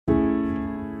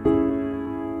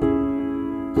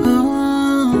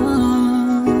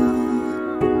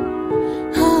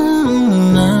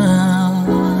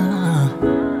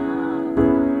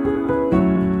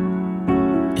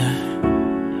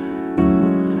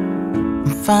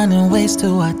finding ways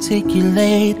to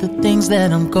articulate the things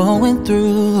that I'm going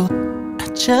through. I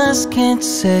just can't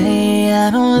say I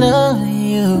don't love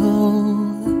you,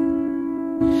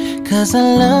 'cause I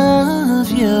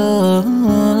love you.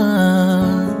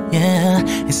 Yeah,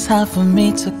 it's hard for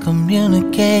me to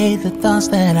communicate the thoughts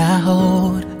that I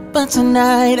hold, but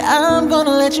tonight I'm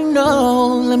gonna let you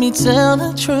know. Let me tell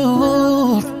the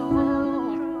truth,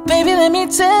 baby, let me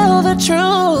tell the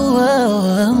truth.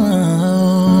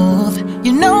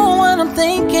 You know what I'm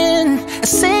thinking, I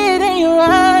see it in your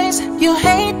eyes. You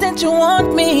hate that you want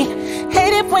me,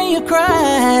 hate it when you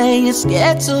cry. You're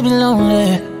scared to be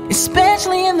lonely,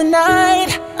 especially in the night.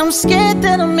 I'm scared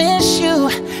that I'll miss you,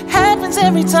 happens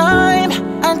every time.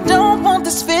 I don't want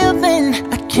this feeling,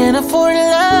 I can't afford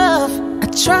love. I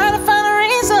try to find a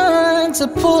reason to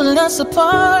pull us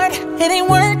apart. It ain't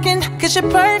working, 'cause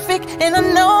you're perfect, and I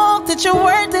know that you're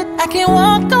worth it. I can't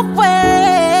walk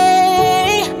away,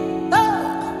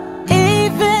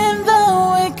 even though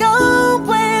we're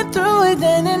going through it,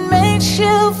 and it makes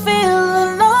you feel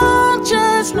alone.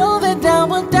 Just know that I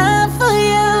will die for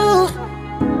you,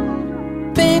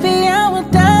 baby, I will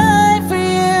die for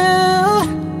you.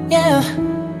 Yeah,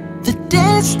 the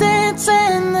distance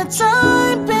and the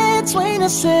time between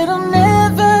us, it'll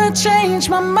never change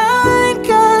my mind.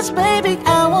 'Cause baby,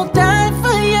 I will die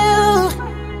for you,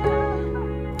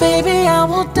 baby, I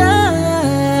will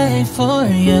die for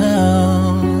you.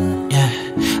 Yeah,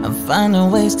 I'm finding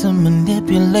ways to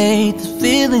manipulate the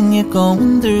feeling you're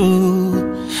going through.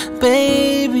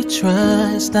 Baby,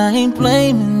 trust, I ain't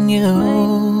blaming you,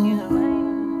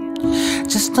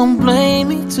 just don't blame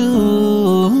me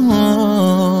too.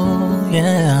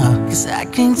 Yeah, 'cause I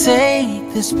can't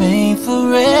take this pain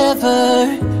forever,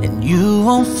 and you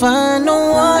won't find no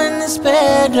one that's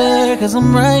better. 'Cause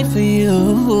I'm right for you,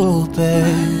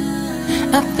 babe.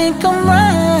 I think I'm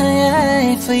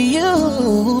right for you,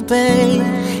 babe.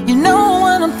 You know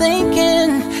what I'm thinking,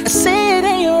 I see it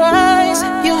in your eyes.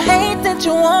 You hate that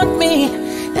you want me,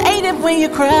 hate it when you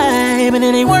cry, but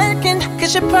it ain't working,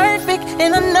 'cause you're perfect,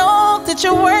 and I know that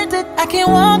you're worth it. I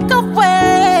can't walk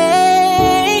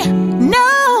away,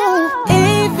 no.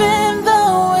 Even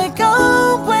though we're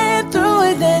going through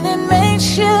it, and it makes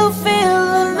you feel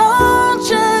alone,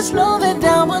 just know that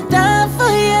I will die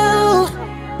for you,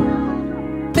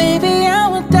 baby, I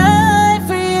will die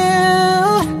for you.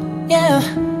 Yeah,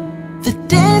 the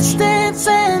distance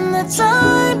and the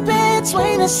time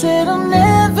between us, it'll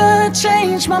never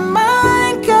change my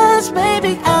mind. 'Cause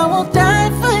baby, I will die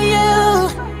for you,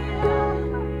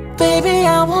 baby,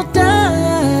 I will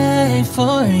die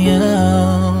for you.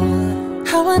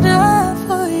 I will die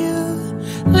for you,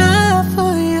 love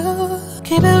for you,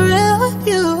 keep it real with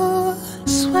you.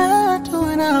 Swear I'm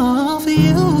doing it all for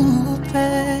you,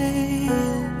 babe,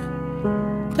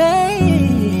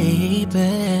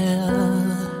 baby.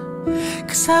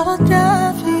 'Cause I will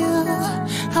die for you,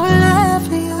 I will lie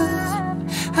for you,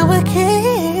 I will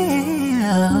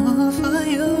kill for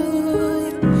you,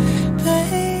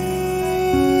 baby.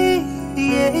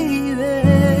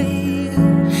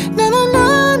 No, no, no,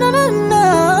 no, no, no,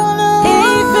 no.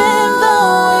 Even though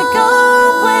we're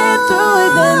going through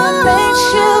it, and it makes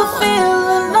you feel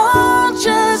alone,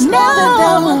 just know that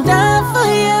I will die for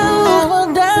you, I will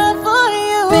die for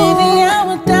you, baby, I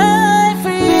will die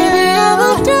for you, baby, I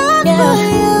will die for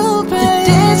you, baby. The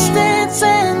distance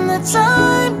and the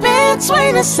time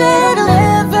between us, it'll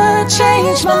never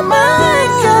change my mind.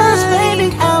 'Cause baby,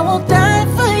 I will die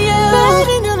for you,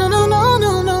 baby, no, no, no, no,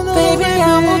 no, no, no, baby,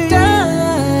 I will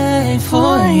die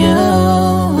for you.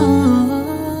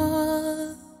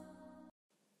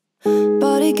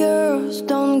 Body girls,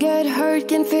 don't get hurt,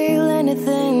 can't feel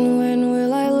anything. When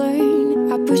will I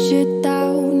learn? I push it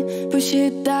down, push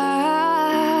it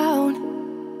down.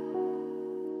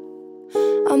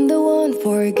 I'm the one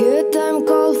for a good time,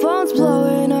 call phones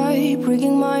blowing up,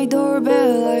 ringing my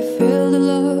doorbell. I feel the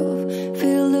love,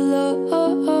 feel the love.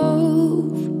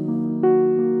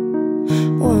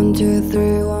 1, 2,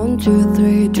 3, 1, 2,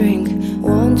 3, drink.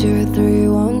 1, 2, 3,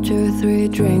 1, 2, 3,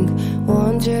 drink.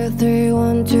 1, 2, 3,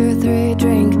 1, 2, 3,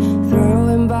 drink.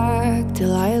 Throwing back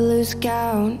till I lose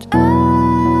count. I'm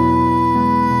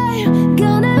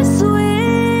gonna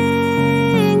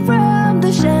swing from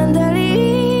the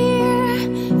chandelier,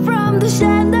 from the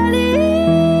chandelier.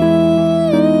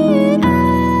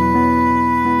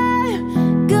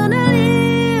 I'm gonna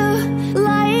live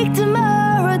like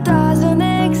tomorrow doesn't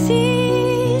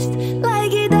exist,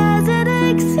 like it doesn't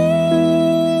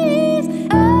exist.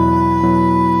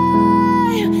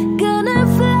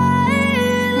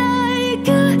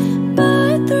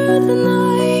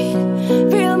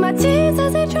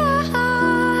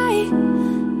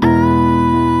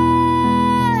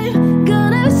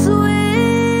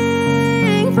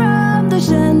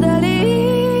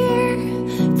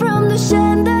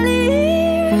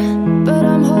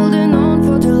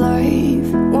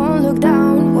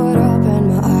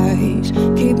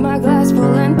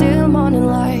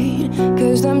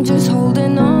 I'm just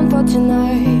holding on for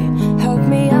tonight. Help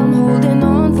me, I'm holding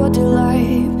on for dear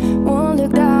life. Won't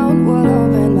look down, won't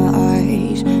open my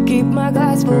eyes. Keep my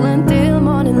glass full until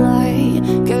morning light.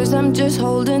 Cause I'm just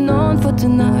holding on for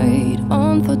tonight,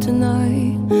 on for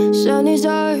tonight. Sun is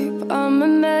up, I'm a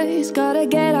mess. Gotta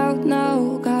get out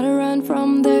now, gotta run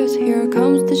from this. Here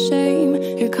comes the shame,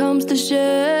 here comes the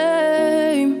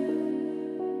shame.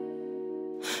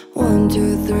 1,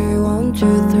 2, 3, 1,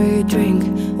 2, 3, drink.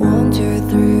 1, 2,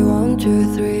 3, 1, 2,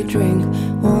 3, drink.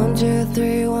 1, 2,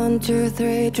 3, 1, 2,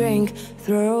 3, drink.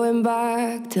 Throwing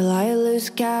back till I lose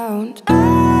count. I'm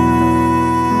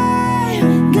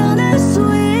gonna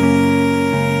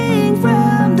swing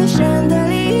from the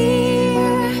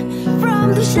chandelier,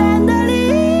 from the chandelier.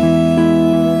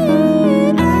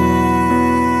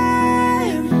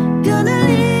 I'm gonna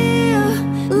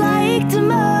live like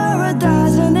tomorrow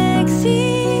doesn't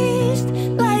exist,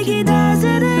 like it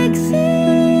doesn't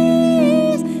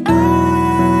exist. I'm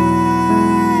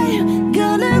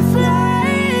gonna fly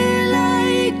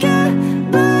like a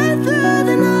bird through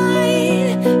the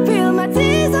night. Feel my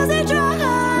tears as they dry.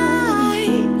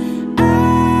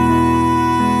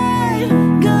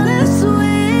 I'm gonna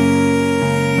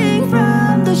swing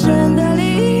from the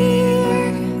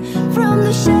chandelier, from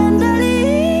the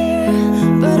chandelier.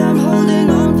 But I'm holding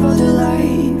on for the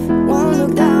life. Won't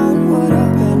look down, won't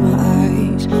open my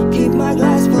eyes. Keep my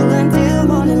glass full until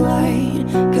morning light.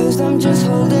 Cause I'm just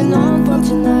holding on for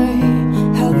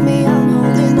tonight. Help me, I'm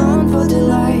holding on for the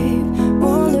life.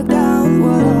 Won't look down,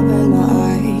 won't open my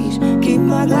eyes. Keep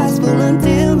my glass full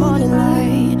until morning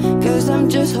light. Cause I'm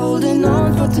just holding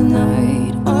on for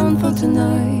tonight, on for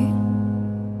tonight.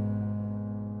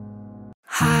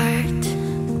 Heart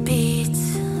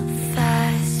beats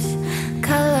fast,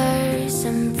 colors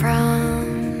and promises.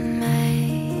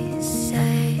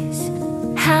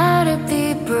 How to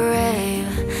be brave,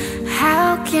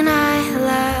 how can I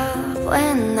love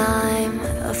when I'm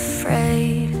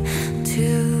afraid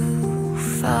to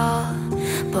fall?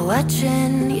 But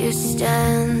watching you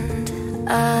stand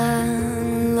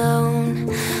alone,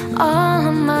 all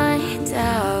of my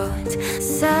doubt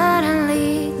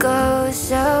suddenly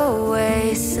goes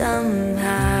away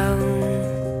somehow.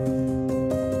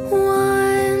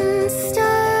 One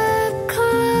step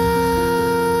closer.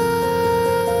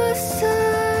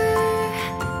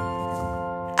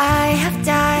 I have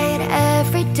died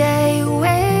every day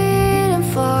waiting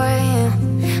for you.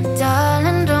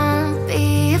 Darling, don't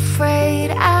be afraid.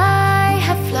 I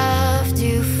have loved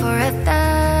you for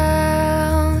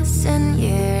 1,000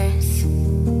 years.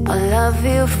 I'll love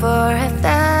you for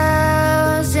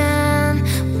 1,000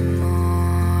 more.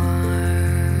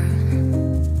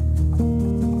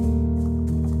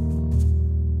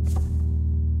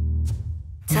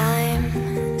 Time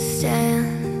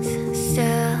stands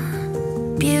still,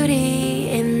 beauty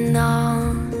in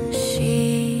all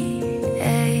she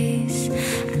is.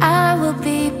 I will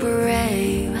be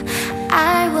brave,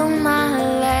 I will not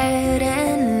let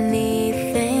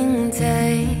anything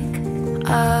take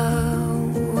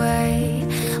away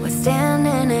what's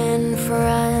standing in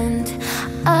front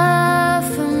of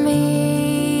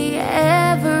me.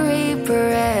 Every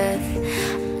breath,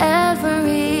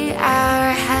 every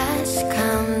hour has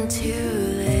come to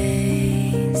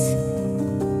this.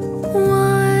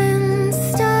 One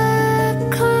step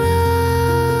closer.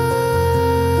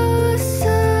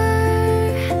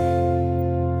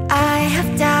 I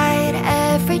have died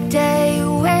every day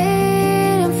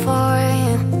waiting for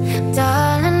you.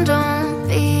 Darling, don't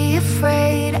be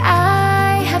afraid.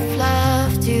 I have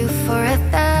loved you for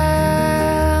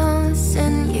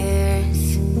 1,000 years.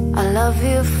 I love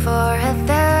you for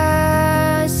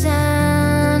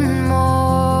 1,000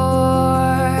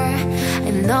 more.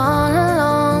 And all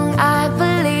along I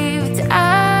believed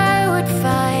I would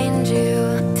find you.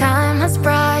 Time has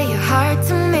brought your heart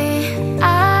to me.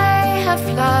 I have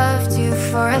loved you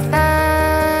for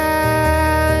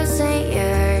 1,000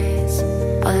 years.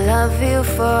 I'll love you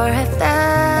for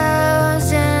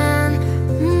 1,000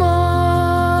 more.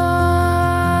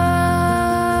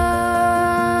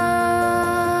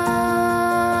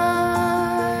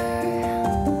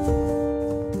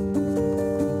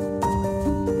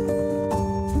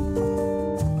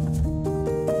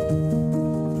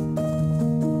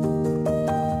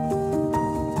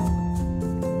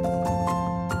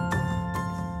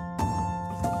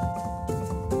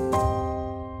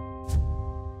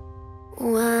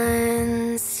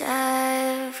 One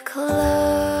step closer.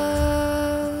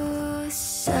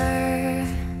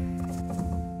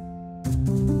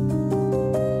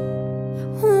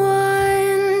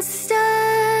 One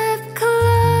step closer.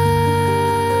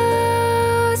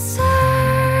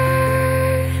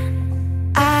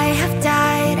 I have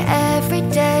died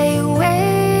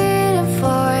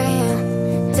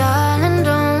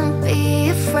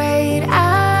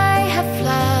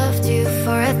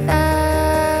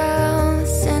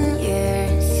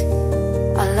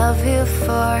love you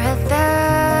for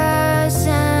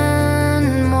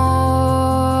 1,000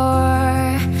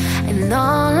 more. And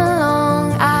all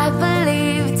along I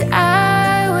believed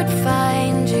I would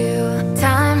find you.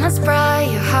 Time has brought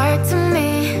your heart to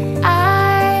me.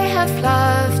 I have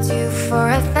loved you for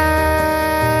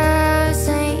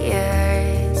 1,000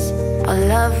 years. I'll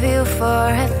love you for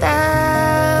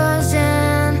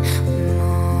 1,000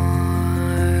 more.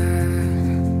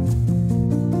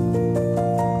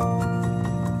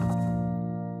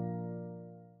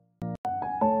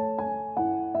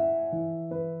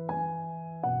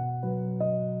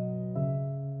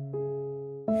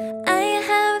 I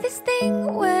have this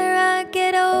thing where I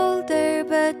get older,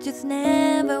 but just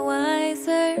never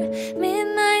wiser.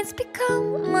 Midnights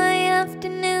become my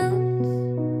afternoons.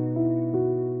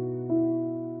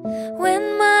 When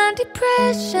my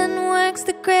depression works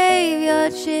the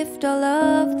graveyard shift, all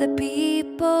of the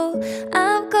people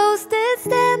I've ghosted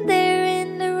stand there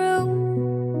in the room.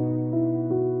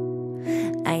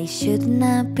 I should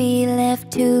not be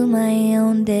left to my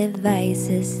own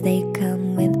devices. They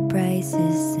come with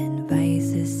prices and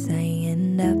vices. I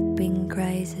end up in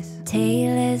crisis.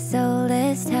 Tale as old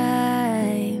as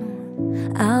time.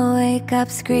 I'll wake up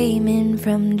screaming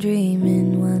from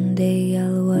dreaming. One day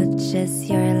I'll watch as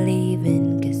you're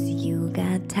leaving, 'cause you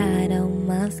got tired of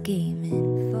my scheming.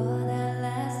 For the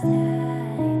last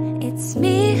time, it's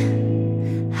me.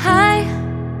 Hi,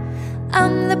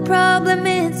 I'm the problem,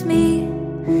 it's me.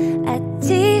 At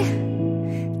tea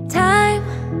time,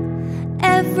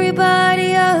 everybody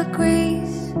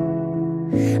agrees.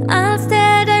 I'll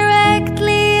stare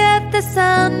directly at the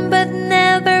sun, but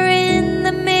never in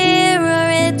the mirror.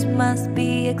 It must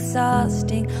be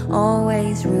exhausting,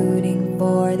 always rooting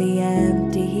for the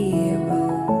anti-hero.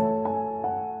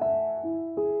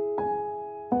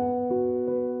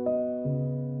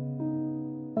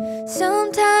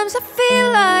 Sometimes I feel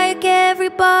like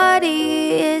everybody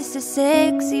is a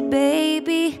sexy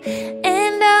baby,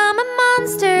 and I'm a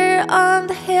monster on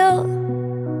the hill.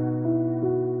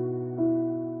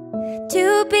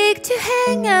 Too big to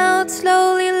hang out,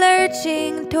 slowly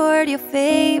lurching toward your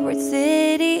favorite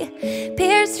city.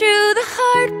 Pierce through the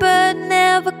heart but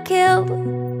never kill.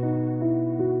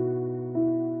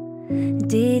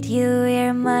 Did you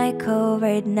hear my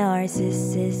covert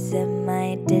narcissism?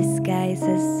 My disguise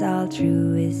as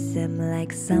altruism,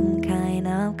 like some kind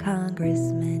of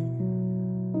congressman.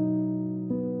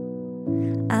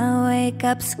 I'll wake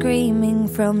up screaming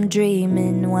from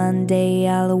dreaming. One day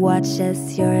I'll watch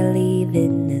as you're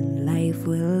leaving, and life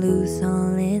will lose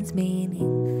all its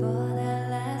meaning. For the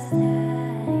last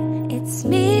time, it's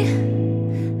me.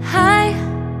 Hi,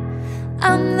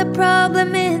 I'm the problem,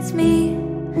 it's me.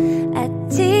 At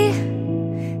tea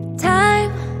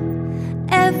time,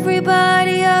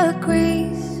 everybody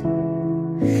agrees.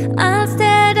 I'll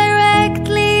stare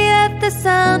directly at the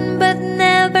sun, but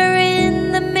never in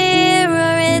the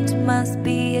mirror. It must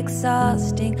be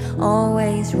exhausting,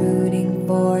 always rooting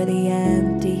for the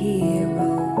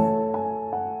anti-hero.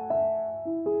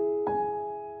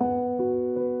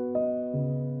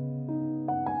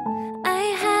 I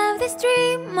have this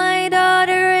dream, my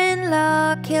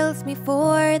daughter-in-law kills me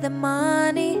for the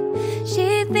money. She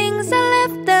thinks I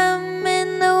left them in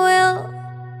the will.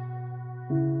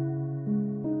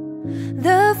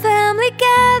 The family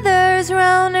gathers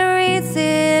round and reads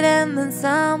it, and then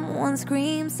someone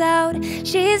screams out,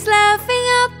 she's laughing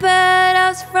up at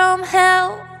us from hell.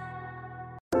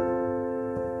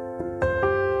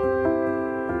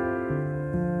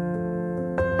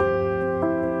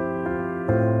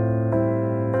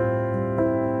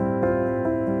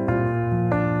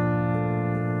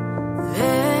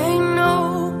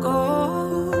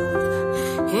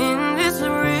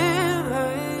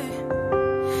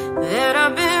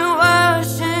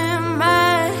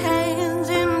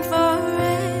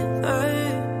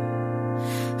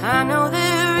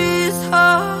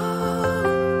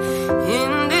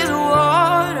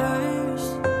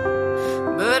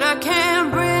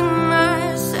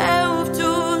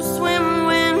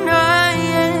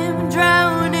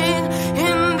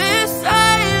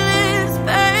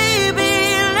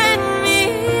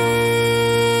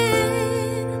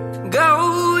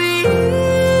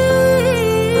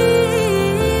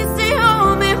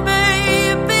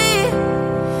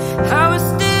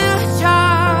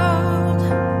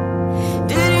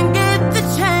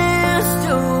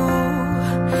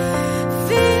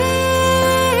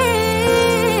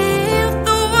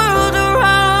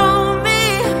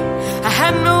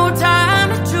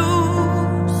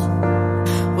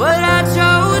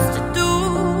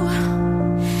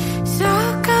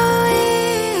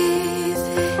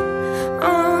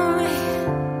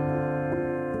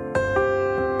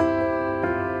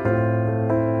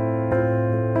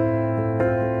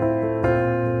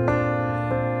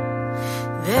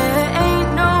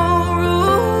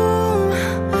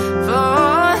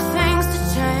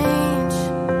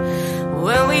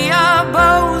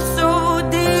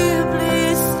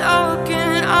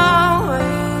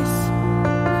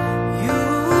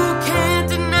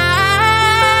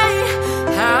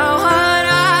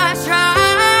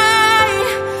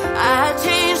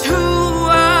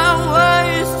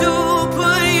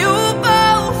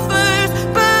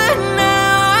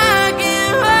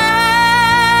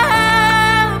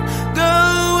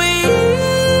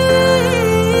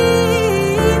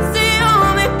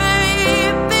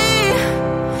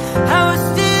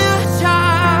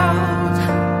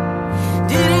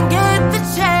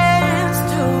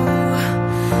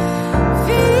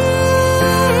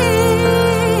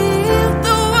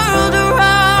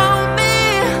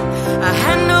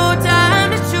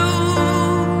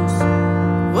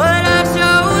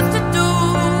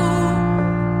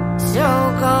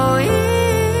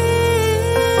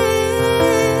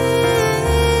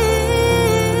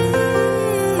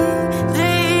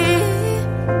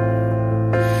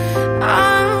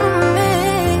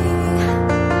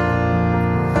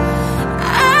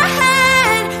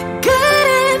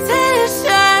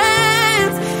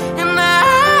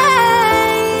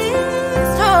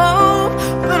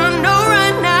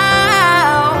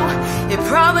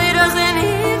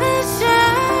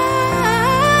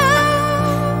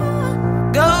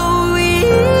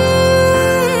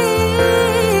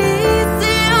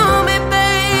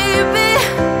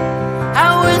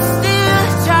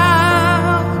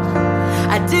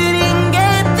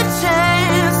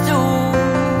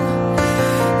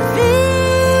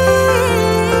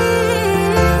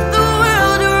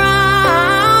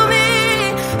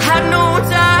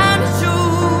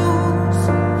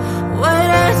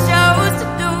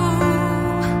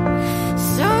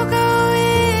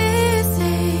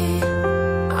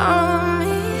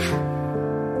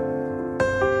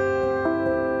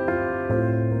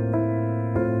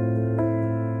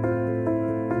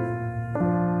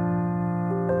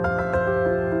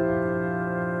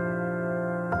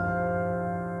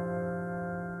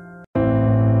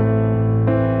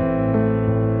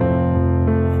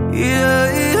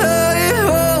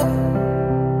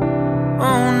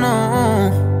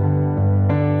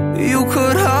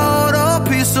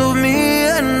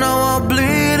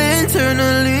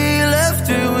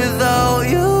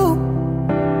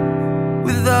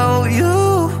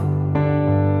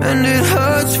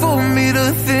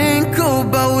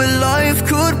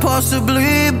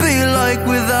 possibly be like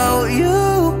without you?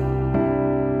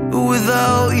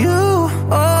 Without you,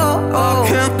 oh, I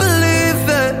can't believe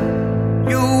that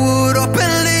you would up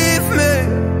and leave me.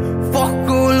 Fuck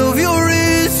all of your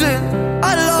reason.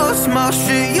 I lost my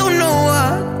shit, you know I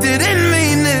didn't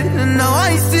mean it, and now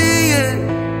I see it.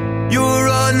 You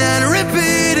run and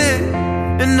repeat it,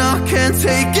 and I can't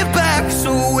take it back.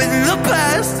 So in the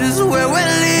past is where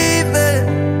we're leaving.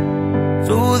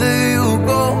 So there you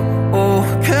go. Oh,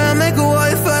 can't make a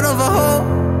wife out of a hoe.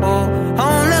 Oh,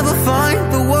 I'll never find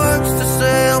the words to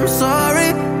say I'm sorry,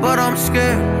 but I'm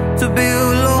scared to be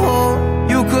alone.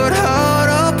 You could hurt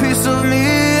a piece of me,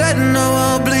 and now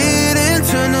I'll bleed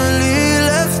internally,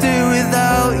 left here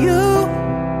without you.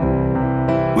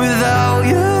 Without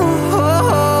you,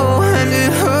 oh, and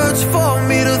it hurts for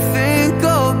me to think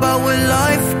about what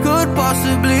life could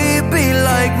possibly be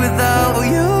like without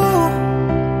you.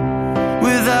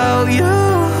 Without you,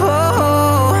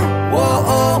 oh, whoa,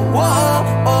 oh, whoa,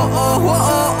 oh, oh, whoa,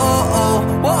 oh, oh,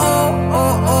 whoa,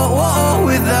 oh, oh, whoa,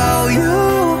 without you.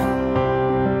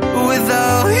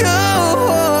 Without you,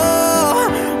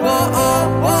 whoa, oh, whoa,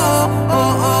 oh,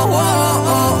 oh, whoa,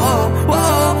 oh, oh,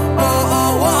 whoa, oh,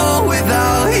 oh, whoa,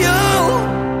 without you.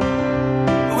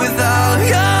 Without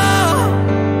you,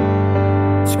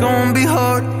 it's gonna be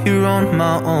hard here on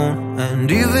my own, and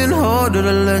even harder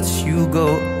to let you go.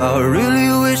 I really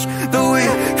wish that we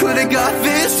could've got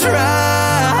this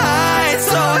right.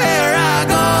 So here I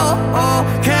go. Oh,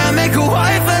 can't make a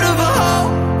wife out of a hoe.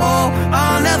 Oh,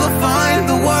 I'll never find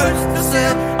the words to say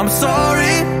I'm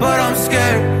sorry, but I'm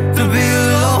scared to be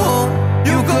alone.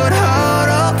 You could hurt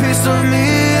a piece of me,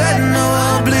 and now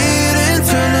I'll bleed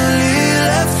internally,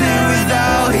 left here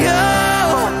without you.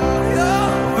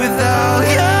 Without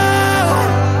you,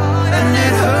 and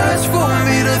it hurts for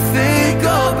me to think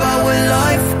about what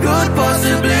life could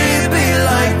possibly be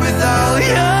like without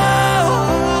you.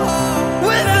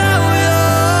 Without you,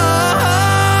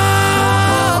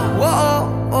 whoa,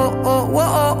 oh, oh, whoa,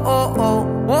 oh, oh,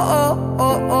 whoa,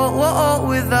 oh, oh, whoa,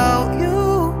 without you.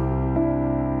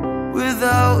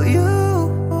 Without you.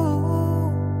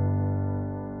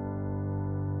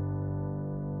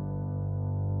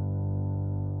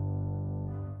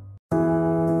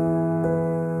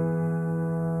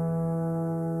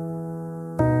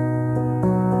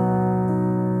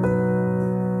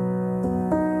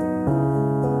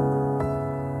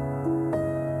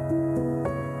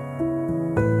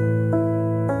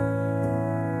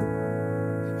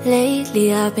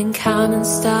 Lately I've been counting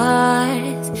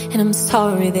stars, and I'm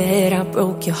sorry that I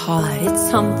broke your heart. It's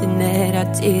something that I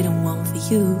didn't want for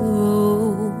you,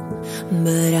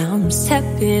 but I'm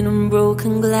stepping on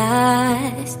broken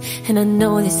glass, and I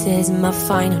know this is my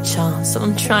final chance. All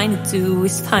I'm trying to do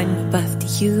is find my path to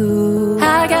you.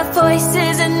 I got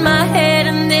voices in my head,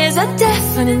 and there's a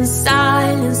deafening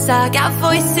silence. I got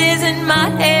voices in my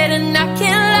head, and I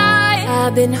can't lie.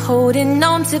 I've been holding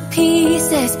on to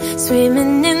pieces,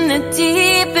 swimming in the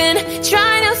deep end,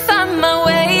 trying to find my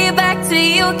way back to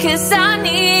you, 'cause I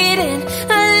needed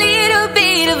a little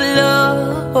bit of love.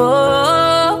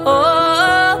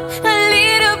 A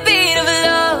little bit of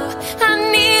love. I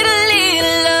need a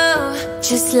little love.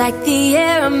 Just like the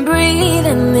air I'm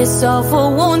breathing, this awful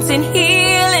wounds and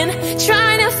healing,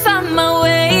 trying to find my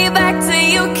way back to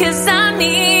you, 'cause I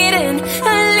needed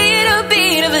a little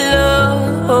bit of love.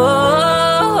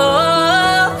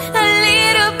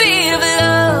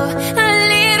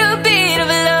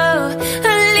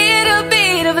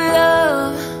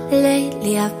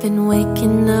 I've been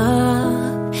waking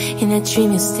up in a dream.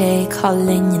 You stay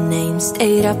calling your name,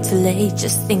 stayed up too late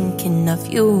just thinking of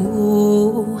you.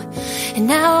 And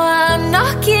now I'm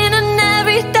knocking on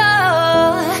every door,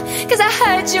 'cause I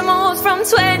heard you moved from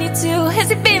 22. Has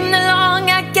it been that long?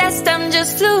 I guess I'm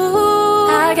just flu.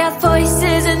 I got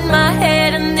voices in my head,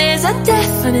 and there's a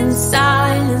deafening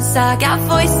silence. I got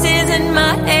voices in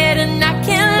my head, and I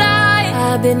can't lie.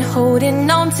 I've been holding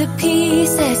on to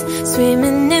pieces,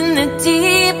 swimming in the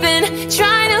deep end,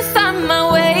 trying to find my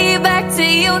way back to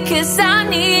you, 'cause I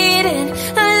needed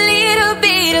a little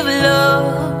bit of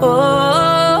love.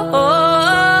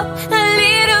 A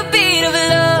little bit of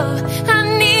love. I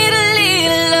need a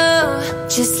little love.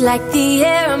 Just like the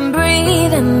air I'm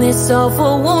breathing, this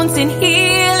awful wounds and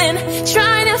healing,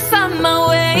 trying to find my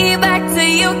way back to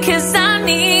you, 'cause I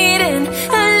needed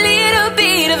a little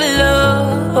bit of love.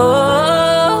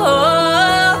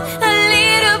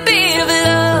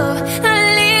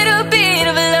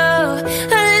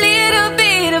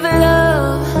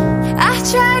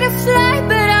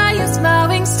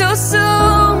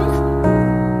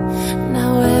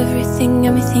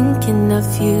 Got me thinking of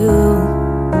you.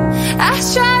 I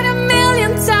tried a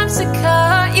million times to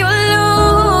cut you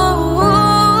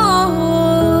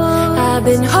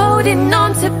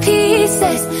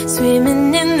pieces, swimming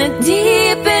in the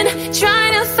deep end,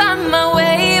 trying to find my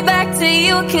way back to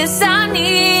you, 'cause I'm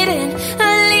needing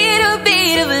a little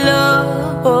bit of love.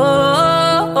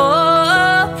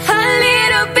 A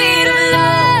little bit of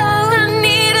love. I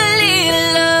need a little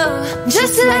love.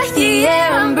 Just like the air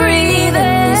I'm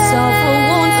breathing, soulful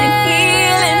wounds and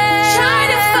healing, trying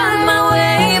to find my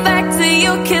way back to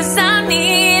you, 'cause I'm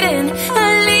needing a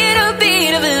little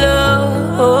bit of love.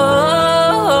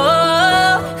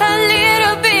 A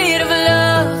little bit of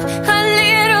love. A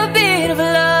little bit of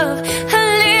love. A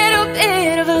little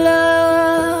bit of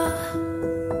love.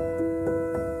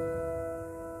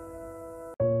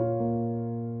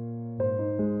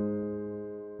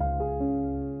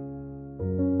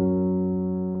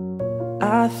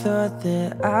 I thought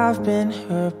that I've been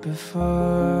hurt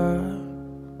before,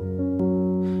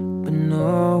 but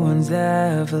no one's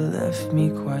ever left me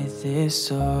quite this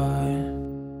sore.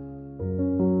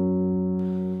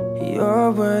 Your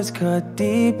words cut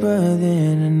deeper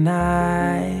than a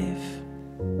knife.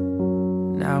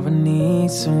 Now I need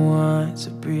someone to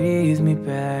breathe me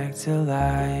back to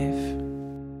life.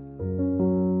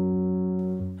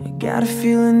 I got a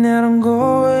feeling that I'm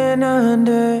going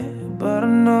under, but I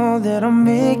know that I'll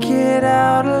make it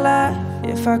out alive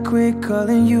if I quit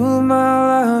calling you my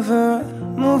lover.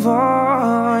 Move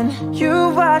on. You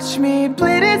watch me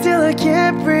bleed until I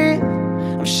can't breathe.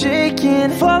 I'm shaking,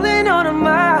 falling onto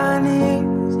my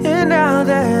knees. And now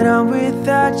that I'm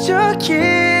without your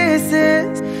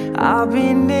kisses, I'll be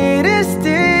needing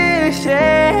stitches,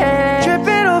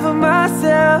 tripping over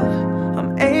myself. I'm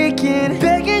aching,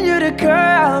 begging you to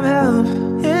come help.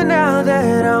 And now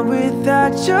that I'm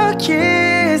without your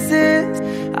kisses,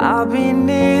 I'll be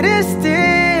needing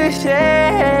stitches,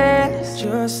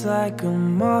 just like a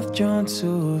moth drawn to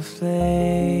a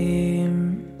flame.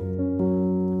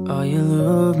 Oh, you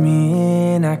lured me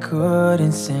in, I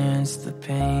couldn't sense the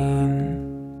pain.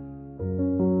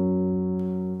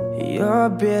 Your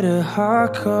bitter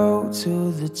heart cold to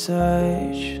the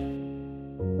touch.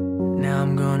 Now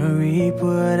I'm gonna reap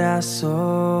what I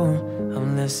sow. I'm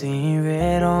left seeing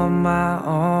red on my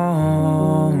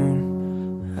own.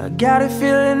 I got a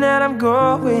feeling that I'm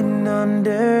going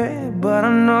under, but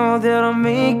I know that I'll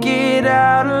make it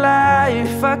out alive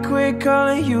if I quit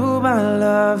calling you my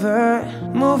lover.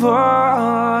 Move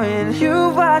on. You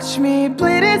watch me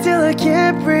bleed until I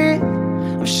can't breathe.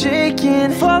 I'm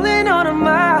shaking, falling onto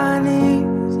my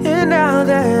knees. And now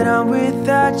that I'm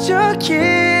without your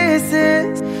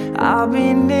kisses, I'll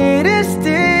be needing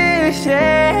stitches,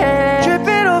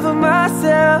 tripping over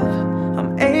myself. I'm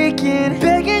aching,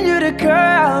 begging you to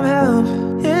come help.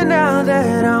 And now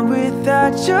that I'm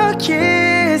without your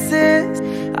kisses,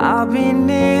 I'll be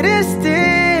needing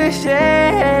stitches.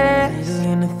 Needle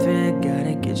in a thread,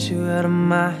 gotta get you out of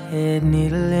my head.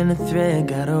 Needle in a thread,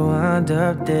 gotta wind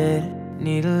up dead.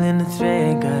 Needle in the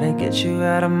thread, gotta get you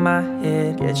out of my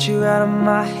head. Get you out of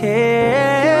my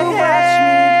head. You watch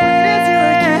me bleed until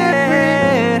I can't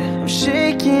breathe. I'm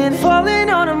shaking, falling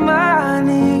onto my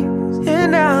knees. And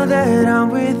now that I'm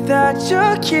without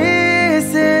your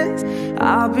kisses,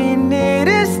 I'll be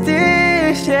needing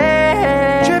stitches,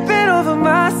 tripping over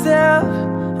myself.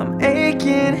 I'm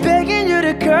aching, begging you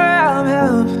to come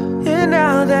help. And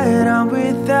now that I'm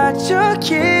without your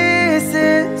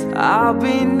kisses, I'll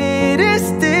be needing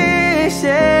stitches.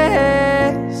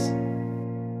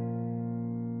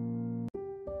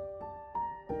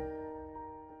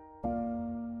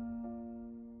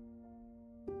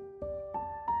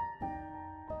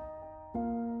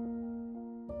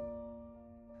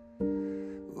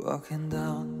 Walking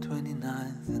down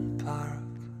 29th and Park,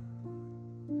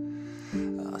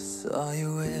 I saw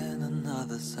you in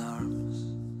another's arms.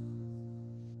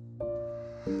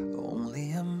 Only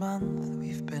a month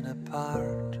we've been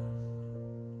apart.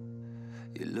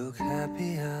 You look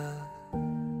happier.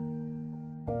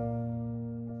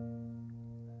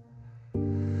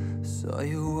 Saw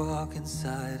you walk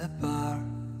inside a bar.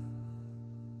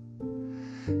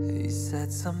 He said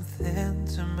something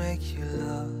to make you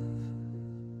laugh.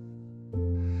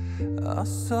 I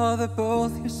saw that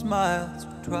both your smiles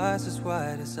were twice as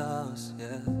wide as ours.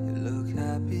 Yeah, you look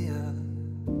happier.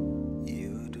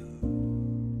 You do.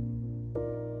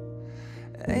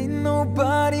 Ain't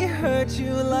nobody hurt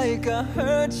you like I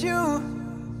hurt you,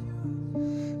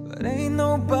 but ain't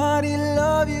nobody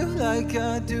love you like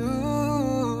I do.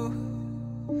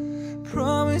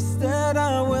 Promise that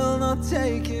I will not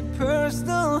take it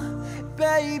personal,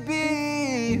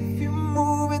 baby, if you're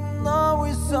moving on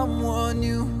with someone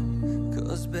new.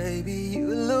 'Cause baby, you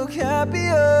look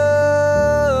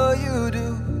happier, you do.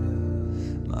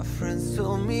 My friends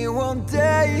told me one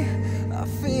day, I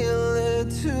feel it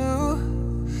too.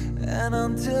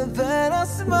 And until then I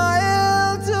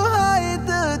smile to hide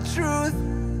the truth.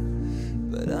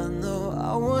 But I know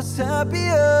I was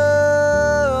happier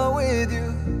with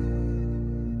you.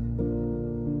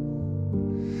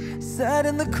 Sat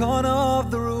in the corner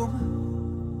of the room.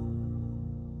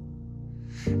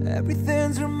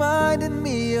 Everything's reminding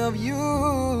me of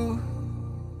you.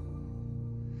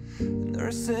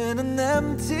 Nursing an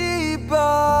empty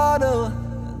bottle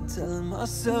and telling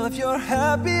myself you're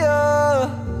happier,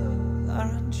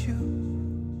 aren't you?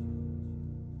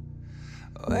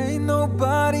 Oh, ain't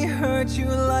nobody hurt you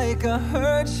like I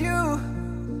hurt you.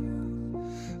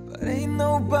 But ain't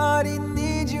nobody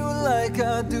need you like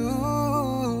I do.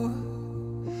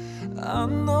 I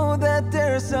know that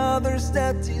there's others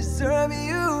that deserve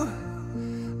you,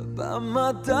 but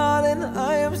my darling,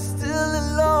 I am still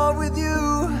in love with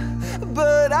you.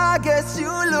 But I guess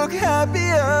you look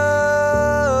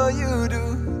happier, you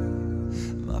do.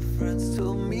 My friends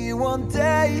told me one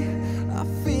day, I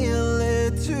feel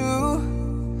it too.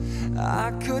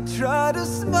 I could try to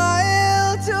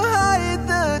smile to hide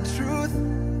the truth,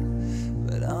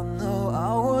 but I know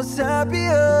I was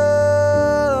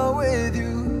happier with you.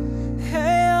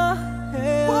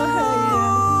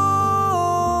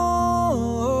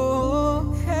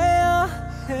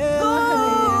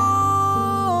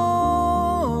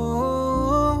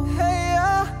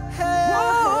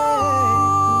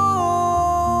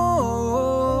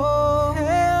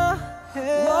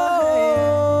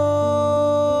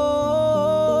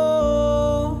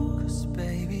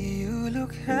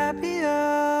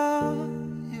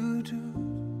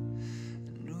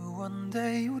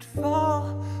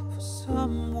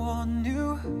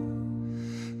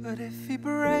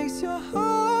 Breaks your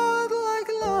heart like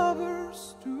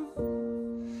lovers do.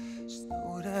 Just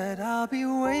know that I'll be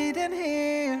waiting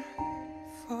here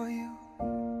for you.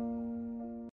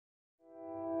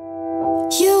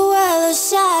 You were a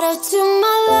shadow to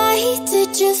my light.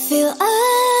 Did you feel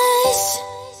us?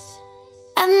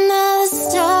 Another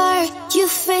star, you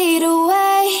fade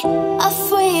away.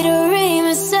 Afraid to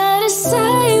remain set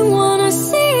aside. Wanna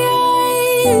see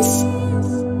us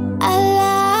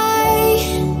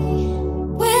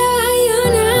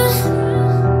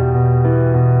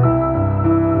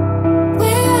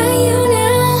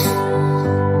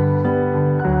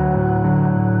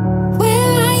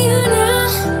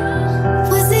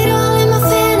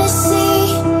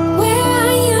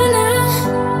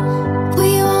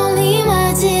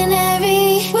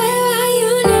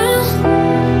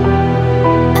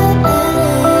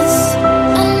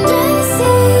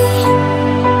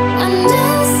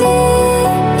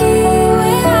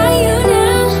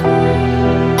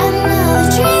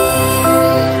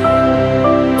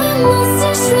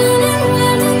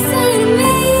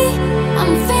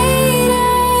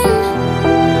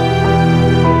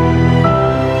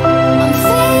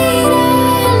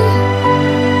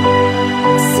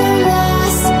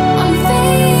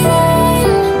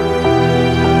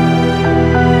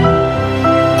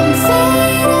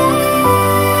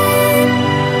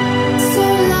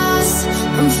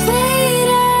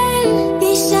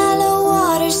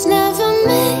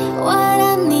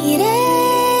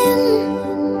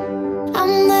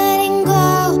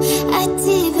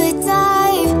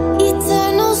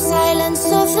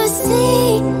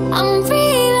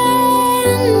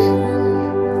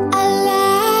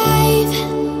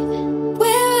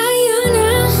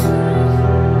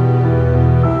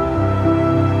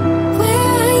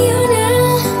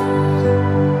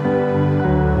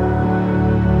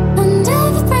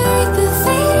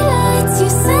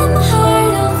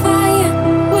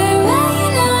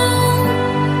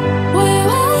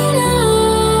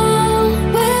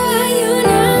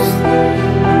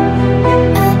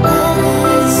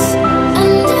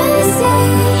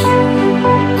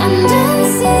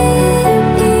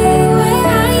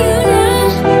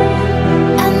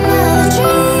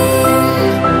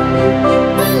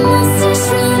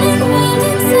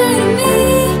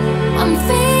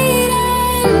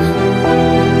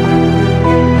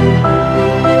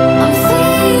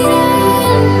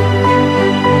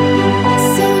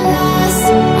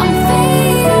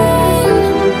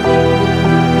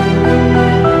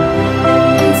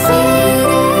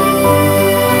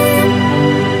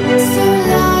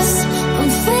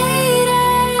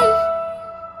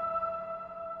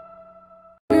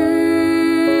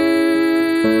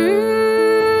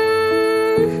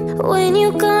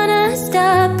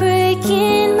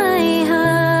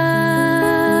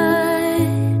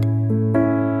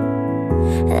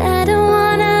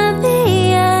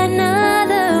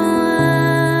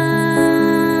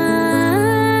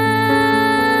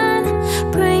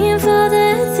for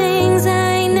the things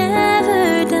I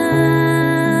never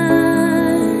done.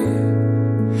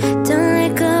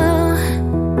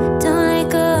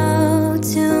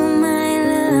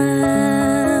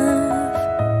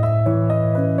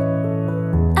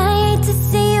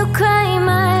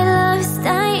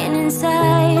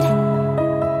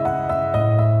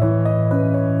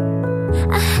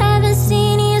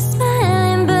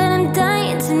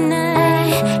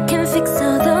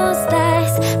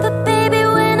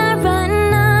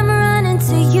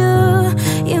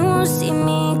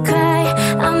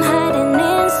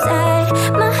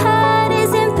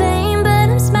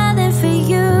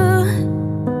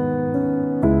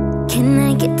 Can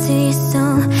I get to your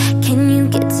soul? Can you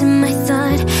get to my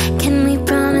thought? Can we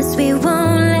promise we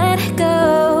won't let go?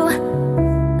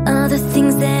 All the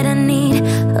things that I need,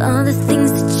 all the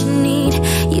things that you need,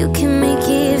 you can make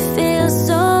it feel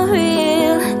so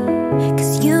real.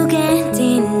 Cause you can't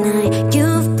deny,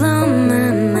 you've blown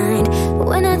my mind.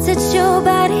 When I touch your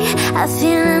body, I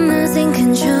feel I'm losing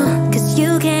control. Cause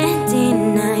you can't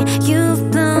deny, you've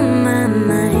blown my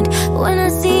mind. When I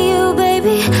see you,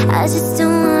 baby, I just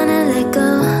don't wanna let go.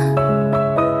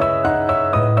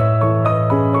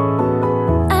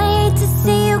 I hate to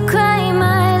see you cry,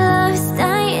 my love's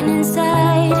dying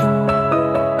inside.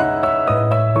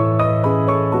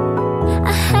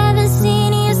 I haven't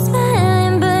seen you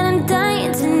smiling, but I'm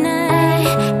dying tonight.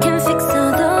 Can fix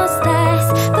all those lies,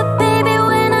 but baby,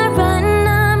 when I run,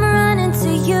 I'm running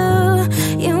to you.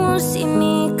 You won't see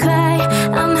me cry,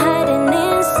 I'm hiding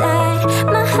inside.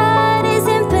 My heart is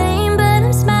in pain, but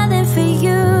I'm smiling for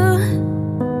you.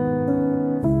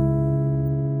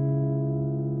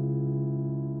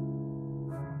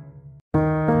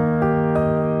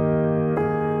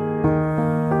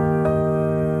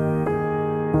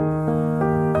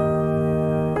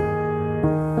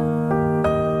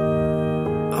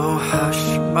 Oh hush,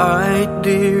 my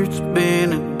dear, it's been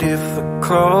a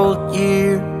difficult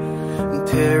year, and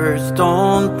terrorists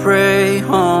don't prey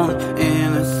on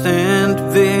innocent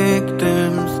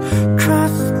victims.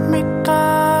 Trust me,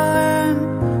 darling,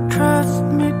 trust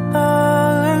me,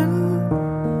 darling.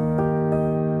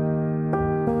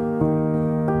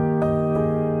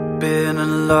 Been a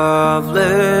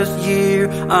loveless year,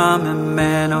 I'm a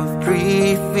man of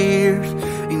three fears: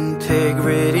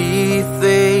 integrity,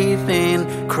 faith, and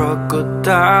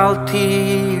crocodile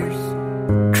tears.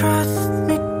 Trust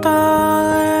me,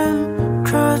 darling,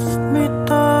 trust me,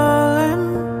 darling.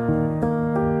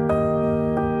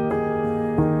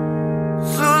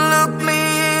 So look me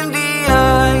in the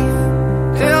eyes,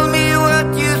 tell me what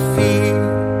you see.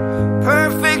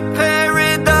 Perfect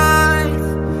paradise,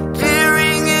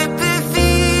 tearing at the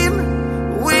seam.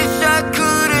 Wish I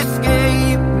could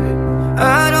escape it,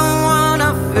 I don't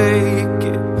wanna fake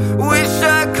it. Wish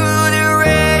I could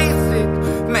erase it,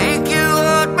 make you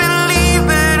all believe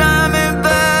it. I'm a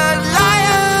bad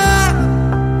liar,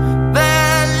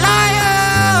 bad liar.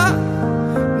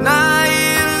 Now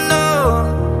you know,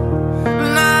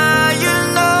 now you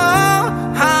know.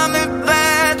 I'm a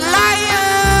bad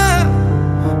liar,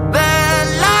 bad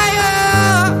liar.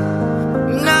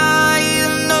 Now you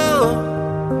know,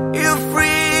 you're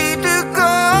free to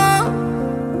go.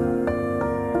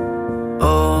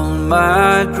 All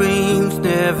my dreams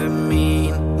never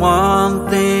mean one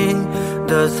thing.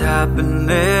 Does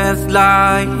happiness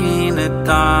lie in a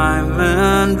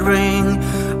diamond ring?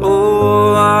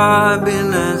 Oh, I've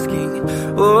been asking,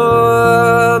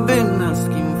 oh, I've been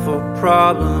asking for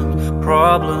problems,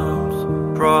 problems,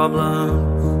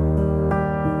 problems.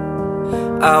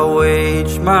 I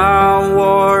wage my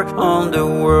war on the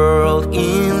world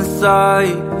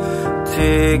inside.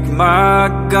 Take my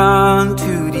gun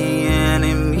to the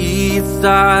enemy's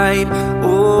side.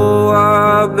 Oh,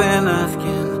 I've been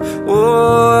asking,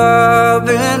 oh, I've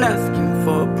been asking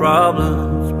for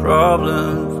problems,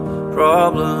 problems,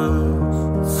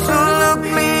 problems. So look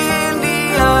me in the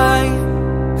eye,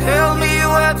 tell me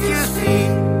what you see.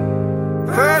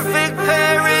 Perfect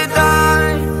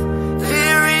paradise,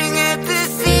 tearing at the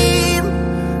seam.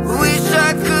 Wish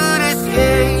I could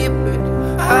escape it,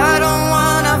 I don't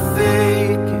wanna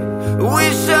fake it.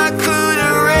 Wish I could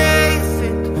erase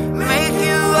it, make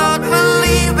you all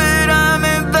believe it. I'm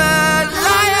a bad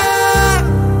liar,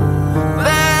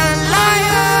 bad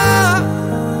liar.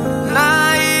 Now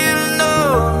you know,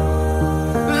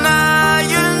 now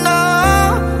you know.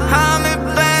 I'm a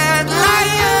bad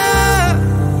liar,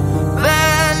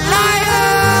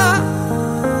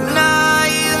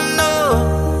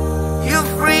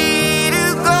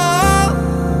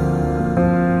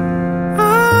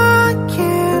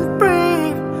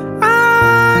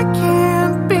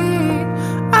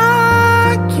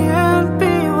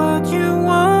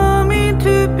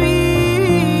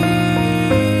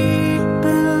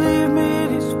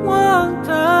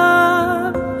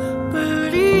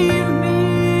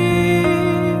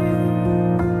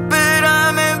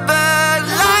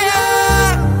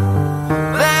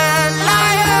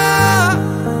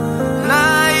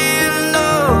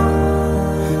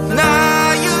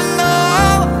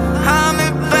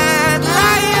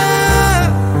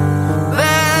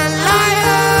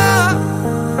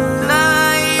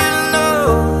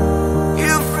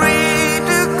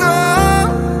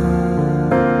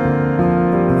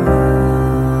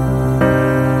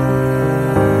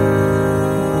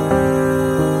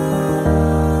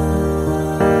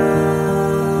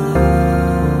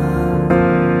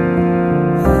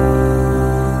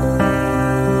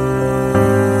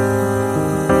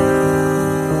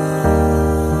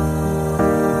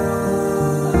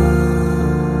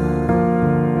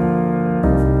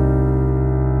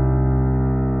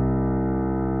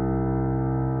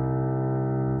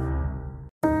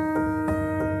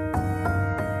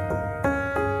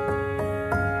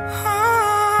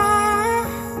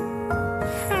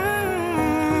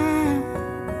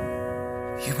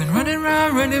 You've been running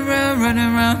round, running round,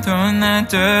 running round, throwing that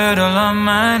dirt all on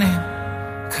my name.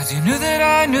 Cause you knew that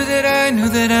I knew that I knew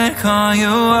that I'd call you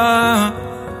up.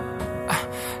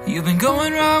 You've been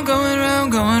going round, going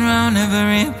round, going round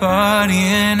every party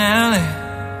in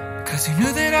LA. Cause you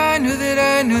knew that I knew that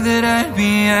I knew that I'd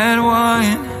be at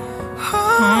one.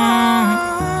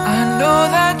 I know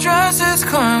that dress is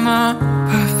karma,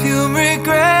 perfume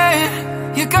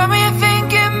regret. You got me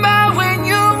thinking about when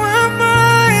you were mine.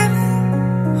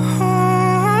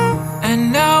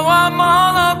 And now I'm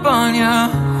all up on ya,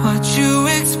 what you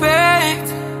expect.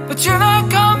 But you're not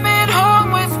coming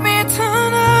home with me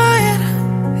tonight.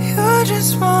 You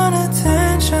just want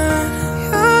attention,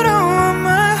 you don't want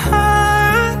my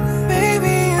heart.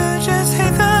 Baby, you just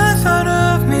hate the thought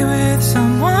of me with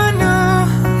someone new.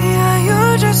 Yeah,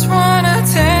 you just want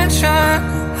attention,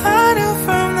 I knew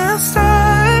from the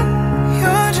start.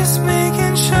 You're just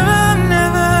making sure I'm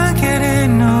never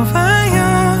getting over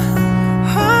you.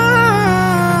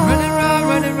 Running round,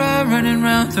 running round, running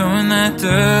round, throwing that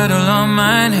dirt all on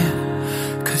my name.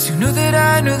 Cause you knew that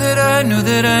I knew that I knew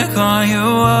that I'd call you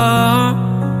up.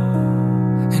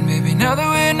 And baby, now that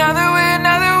we're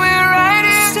right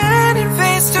here, standing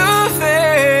face to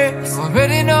face, you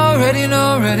already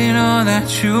know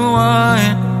that you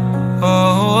want.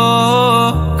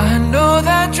 Oh, I know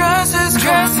that dress is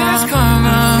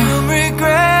karma, perfume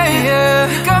regret.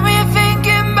 Yeah. You got me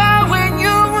thinking about when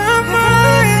you were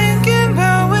mine, thinking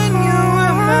about when you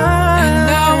were mine. And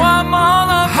now I'm all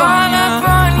up on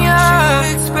you. What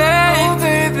you expect, oh,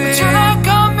 baby? But you're not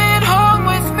coming home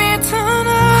with me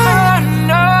tonight.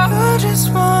 No, you just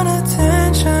want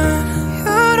attention,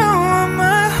 you don't want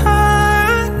my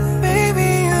heart. Baby,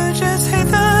 you just hate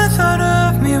the thought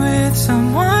of me with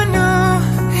someone new.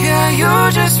 Yeah, you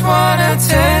just want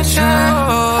attention,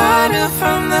 I knew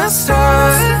from the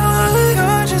start.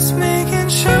 You're just making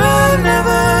sure I'm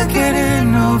never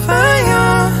getting over you.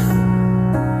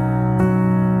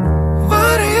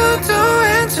 What are you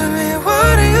doing to me?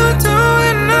 What are you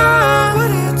doing now? What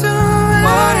are you doing?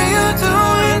 What are you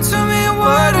doing to me?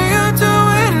 What are you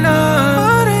doing now?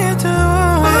 What are you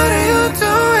doing? What are you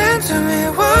doing to me?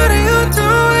 What are you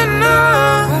doing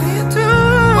now? What are you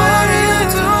doing? What are you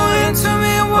doing to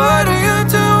me? What are you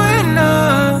doing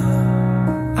now?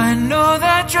 I know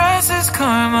that dress is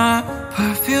karma,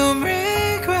 perfume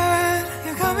regret.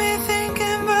 You got me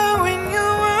thinking about when you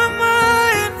were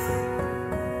mine.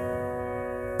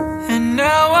 And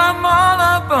now I'm all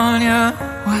up on ya,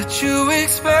 what you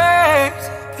expect.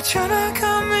 But you're not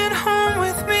coming home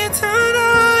with me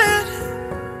tonight.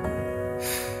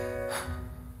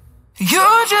 You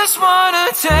just want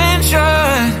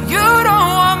attention, you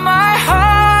don't want my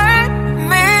heart.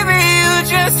 Maybe you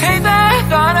just hate the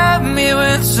thought of me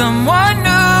with someone new.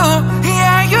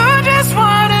 Yeah, you just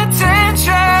want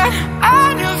attention,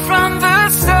 I knew from the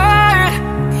start.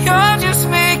 You're just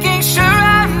making sure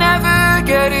I'm never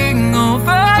getting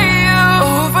over you,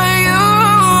 over you.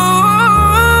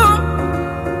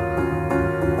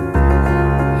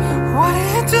 What are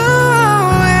you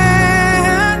doing?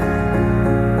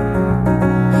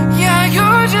 Yeah, you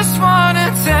just want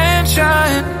attention,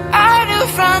 I knew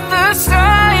from the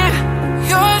start.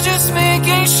 You're just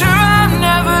making sure I'm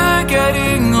never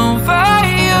getting over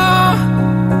you.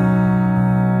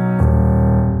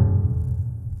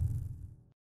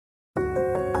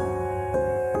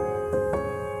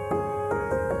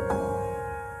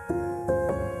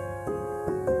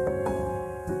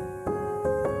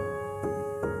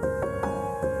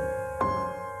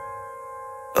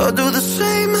 I'll do the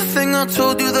same thing I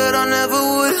told you that I never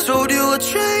would. Told you I'd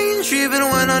change even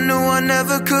when I knew I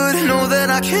never could. Know that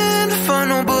I can't find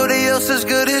nobody else as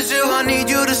good as you. I need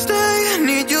you to stay,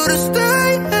 need you to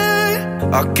stay.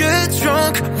 I get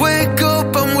drunk, wake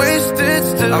up, I'm wasted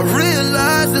still. I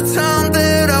realize the time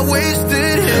that I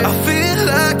wasted here. I feel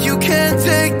like you can't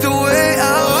take the way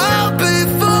out. I'll be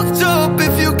fucked up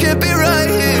if you can't be right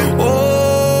here.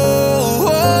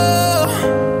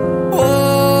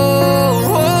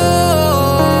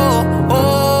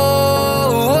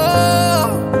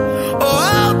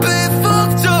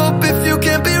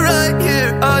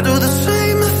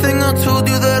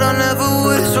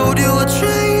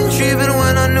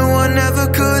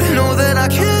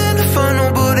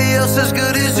 As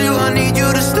good as you, I need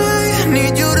you to stay,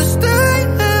 need you to stay.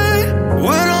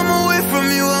 When I'm away from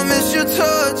you, I miss your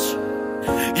touch.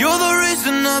 You're the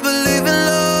reason I believe in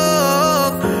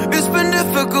love. It's been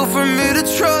difficult for me to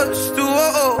trust.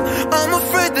 Oh, I'm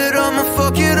afraid that I'ma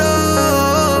fuck it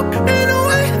up. Ain't no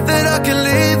way that I can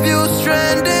leave you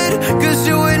stranded, cause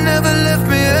you ain't never left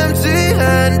me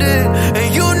empty-handed. And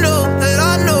you know that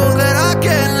I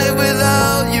can't live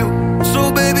without you.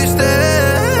 So baby,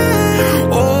 stay.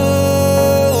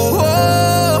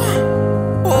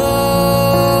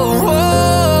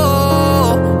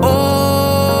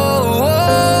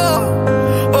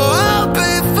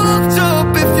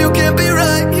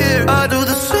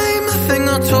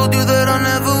 told you that I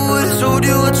never would. Told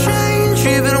you a change,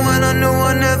 even when I knew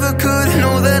I never could.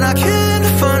 Know that I can't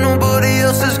find nobody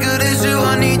else as good as you.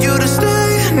 I need you to stay,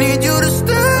 need you to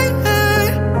stay.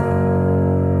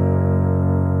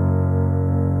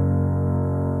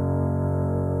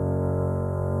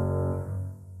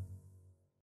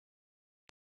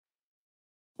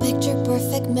 Picture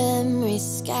perfect memories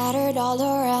scattered all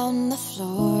around the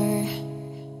floor.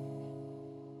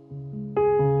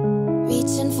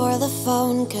 Reaching for the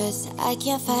phone 'cause I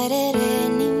can't fight it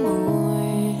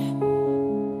anymore.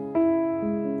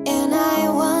 And I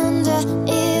wonder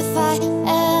if I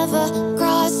ever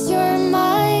cross your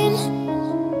mind.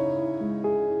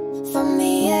 For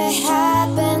me it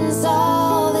happens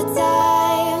all the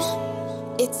time.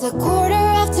 It's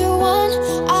 1:15.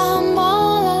 I'm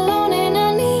all alone and I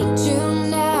need you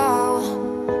now.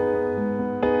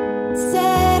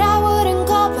 Said I wouldn't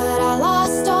call but I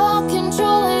lost all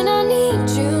control and I need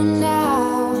you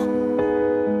now.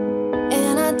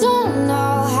 And I don't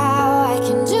know how I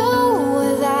can do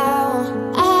without.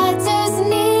 I just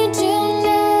need you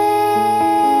now.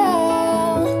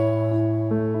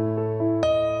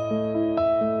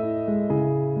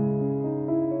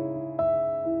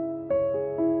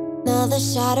 Another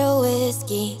shot of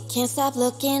whiskey, can't stop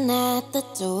looking at the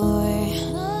door.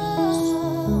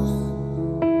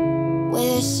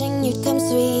 Wishing you'd come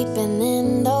sweeping in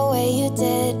the way you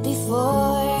did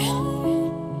before.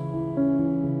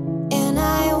 And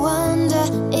I wonder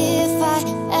if I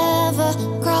ever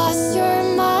cross your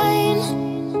mind.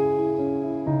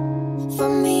 For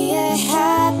me it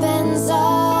happens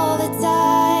all the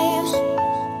time.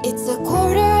 It's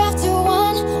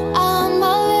 1:15. I'm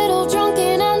a little drunk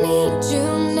and I need you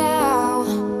now.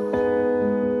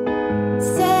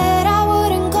 Said I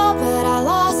wouldn't call but I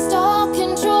lost all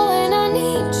control and I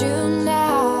need you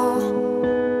now.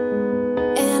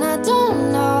 And I don't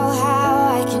know how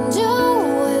I can do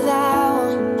without.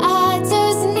 I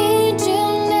just need you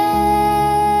now.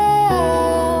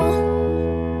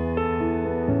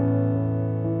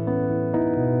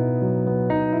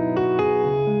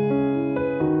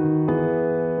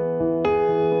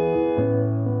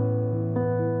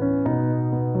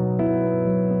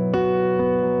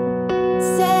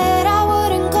 Said I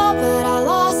wouldn't call but I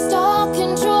lost all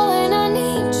control and I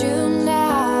need you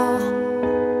now.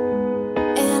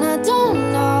 And I don't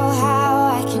know how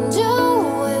I can do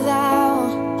without.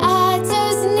 I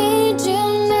just need you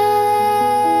now.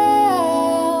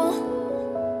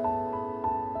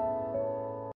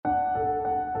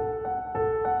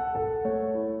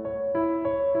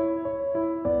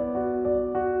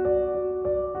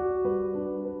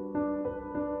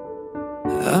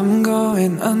 I'm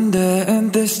going under, and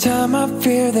this time I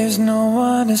fear there's no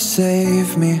one to save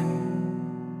me.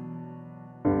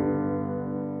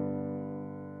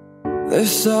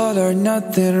 This all or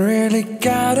nothing really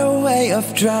got a way of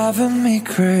driving me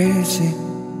crazy.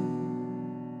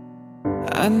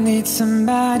 I need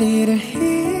somebody to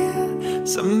hear,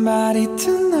 somebody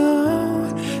to know,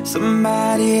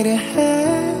 somebody to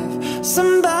have,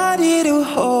 somebody to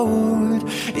hold.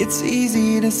 It's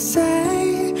easy to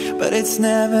say, but it's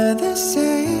never the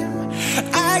same.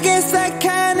 I guess I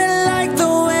kinda like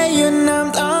the way you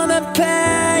numbed all the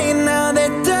pain. Now the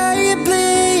day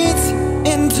bleeds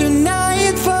into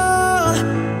nightfall,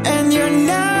 and you're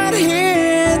not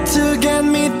here to get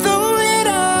me through it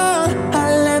all. I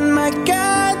let my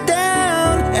guard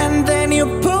down, and then you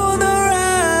pulled the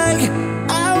rug.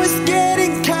 I was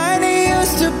getting kinda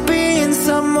used to being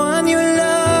someone you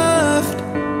loved.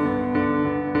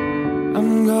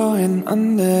 I'm going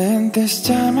under, and this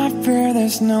time I fear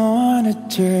there's no one to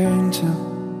turn to.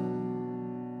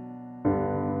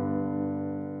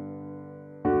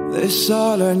 This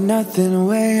all or nothing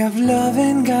way of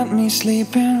loving got me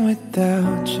sleeping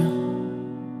without you.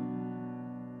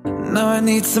 Now I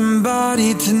need somebody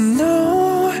to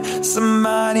know,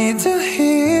 somebody to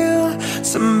heal,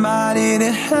 somebody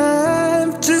to have,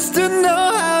 just to know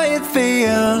how it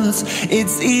feels.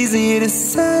 It's easy to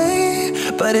say,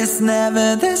 but it's never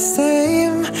the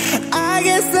same. I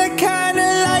guess I kinda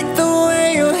like the way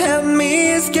you help me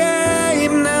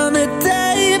escape. Now the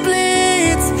day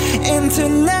bleeds into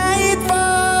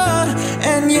nightfall,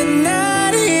 and you're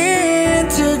not here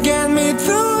to get me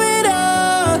through it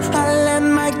all. I let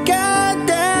my guard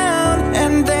down,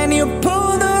 and then you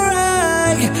pulled the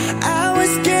rug. I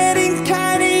was getting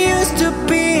kinda used to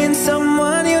being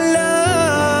someone you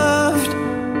loved.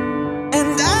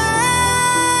 And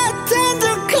I tend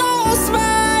to close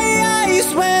my eyes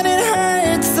when it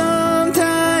hurts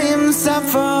sometimes.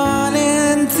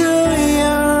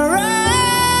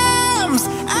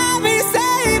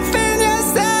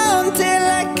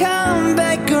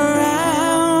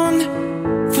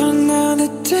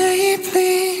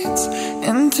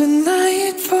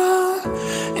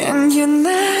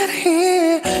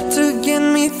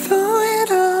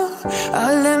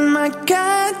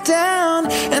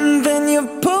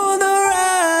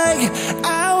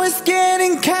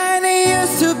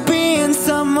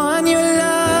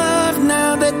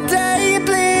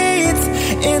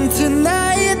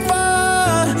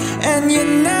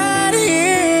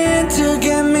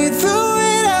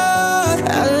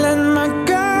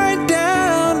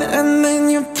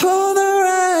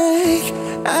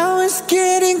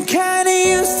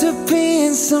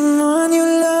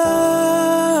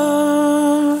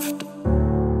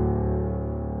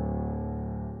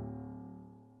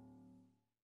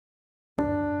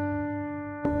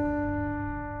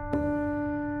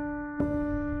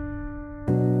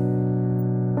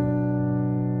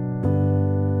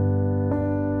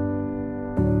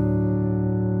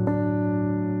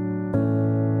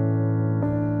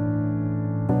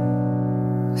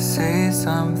 Say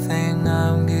something,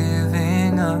 I'm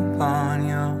giving up on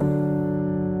you.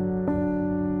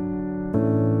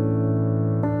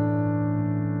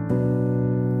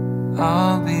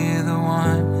 I'll be the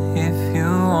one if you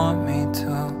want me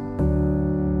to.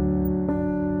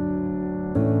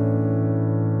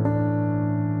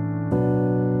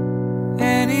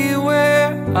 Anywhere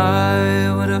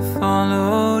I would have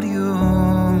followed you.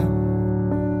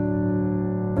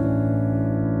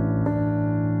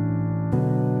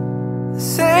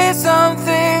 Say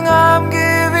something, I'm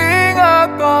giving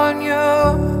up on you.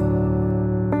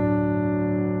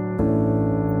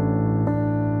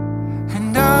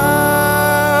 And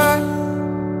I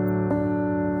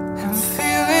am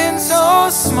feeling so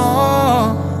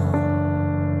small.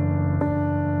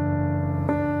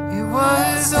 It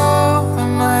was over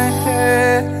my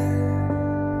head.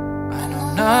 I know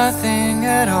nothing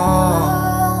at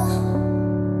all.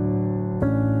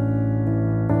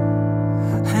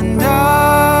 And I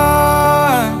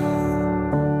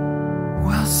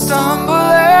will stumble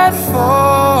and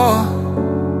fall.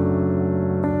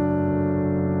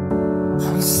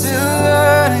 I'm still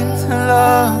learning to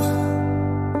love,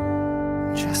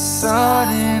 just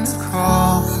starting to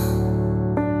crawl.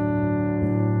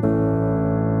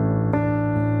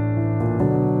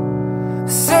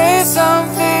 Say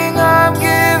something, I'm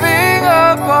giving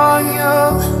up on you.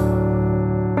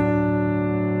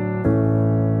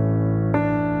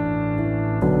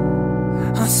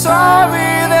 I'm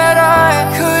sorry that I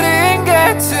couldn't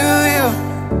get to you.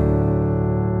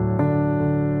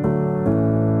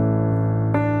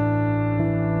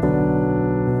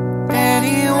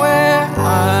 Anywhere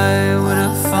I would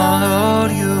have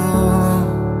followed you.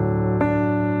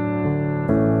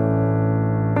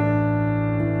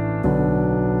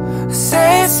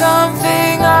 Say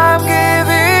something, I'm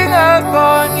giving up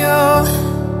on you.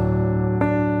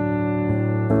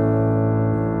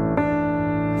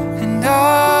 And I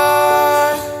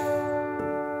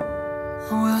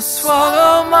will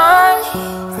swallow my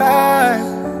pride.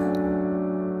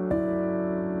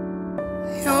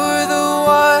 You're the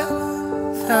one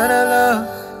that I love,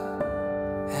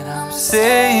 and I'm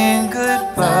saying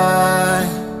goodbye.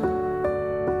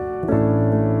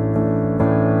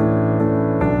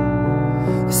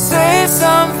 Say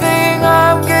something,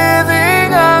 I'm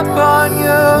giving up on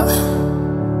you.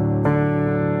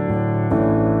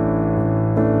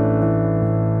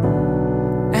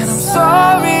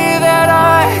 Sorry that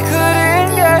I couldn't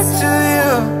get to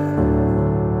you.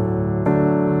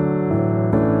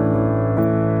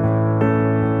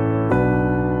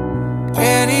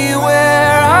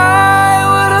 Anywhere I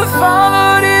would have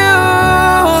followed you.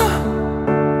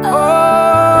 Oh,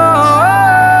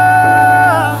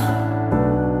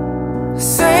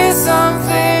 say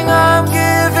something, I'm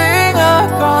giving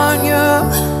up on you.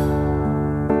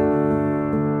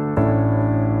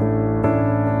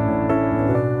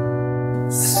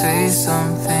 Say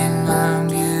something, I'm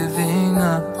giving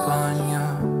up on you.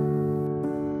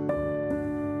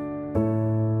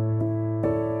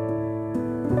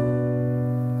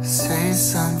 Say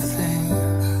something.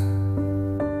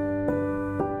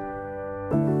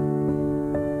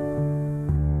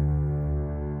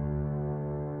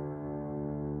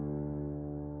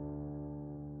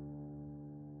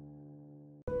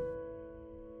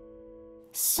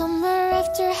 Summer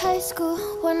after high school,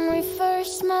 when we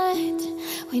first met,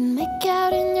 we'd make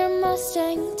out in your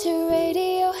Mustang to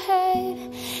Radiohead.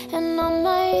 And on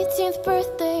my 18th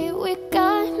birthday, we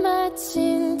got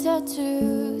matching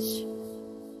tattoos.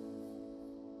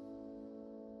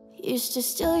 Used to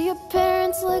steal your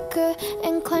parents' liquor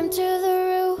and climb to the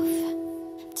roof.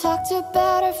 Talked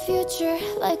about our future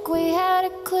like we had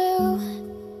a clue.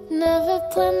 Never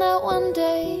planned that one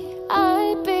day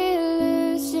I'd be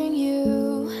losing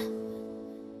you.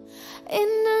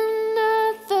 In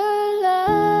another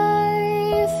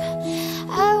life,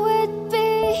 I would be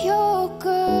your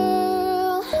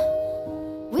girl.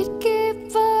 We'd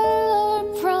keep all our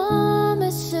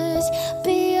promises,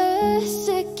 be us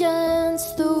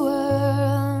against the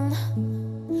world.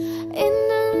 In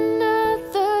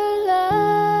another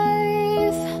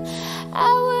life,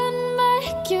 I would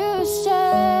make you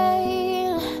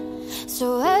stay,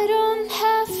 so I don't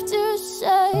have to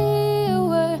say a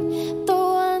word. The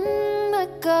one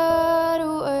that got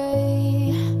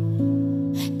away,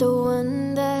 the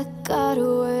one that got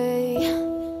away.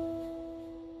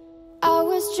 I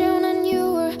was June and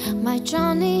you were my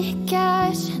Johnny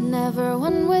Cash. Never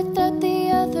one without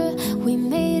the other, we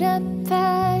made a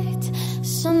pact.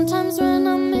 Sometimes when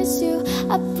I miss you,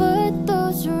 I put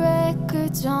those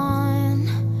records on.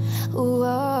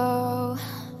 Whoa.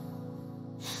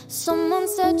 Someone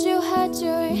said you had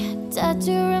your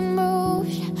tattoo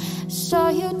removed. saw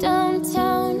you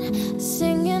downtown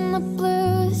singing the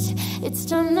blues. It's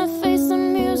time to face the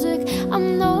music.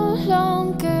 I'm no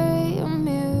longer your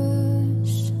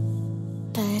muse,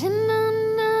 but in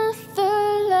another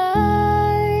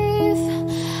life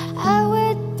I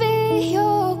would be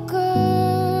your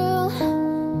girl.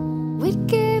 We'd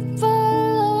keep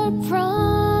all our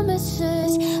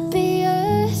promises, be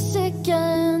us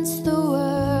against the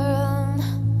world.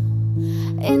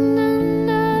 In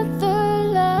another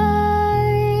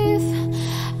life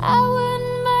I would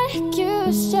make you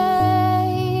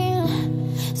stay,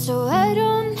 so I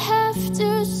don't have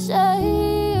to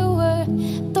say a word.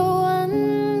 The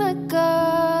one that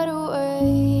got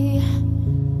away,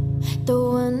 the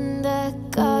one that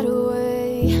got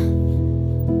away,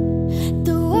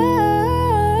 the one,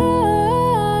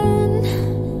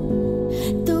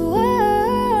 the one,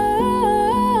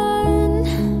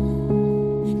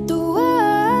 the one.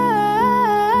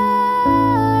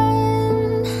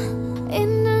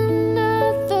 In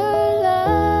another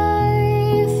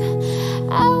life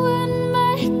I would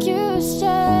make you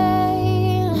stay,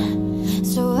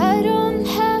 so I don't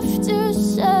have to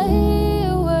say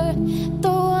a word.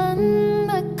 The one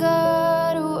that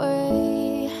got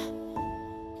away,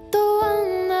 the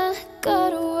one that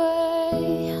got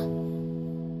away.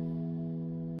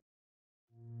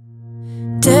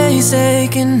 Days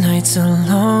ache and nights are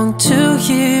long, 2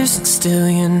 years and still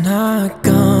you're not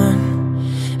gone.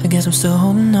 I guess I'm still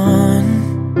holding on.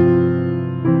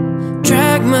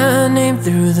 Drag my name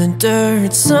through the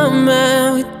dirt,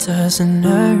 somehow it doesn't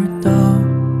hurt though.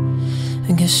 I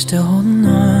guess you're still holding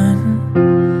on.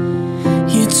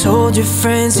 You told your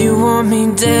friends you want me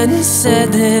dead and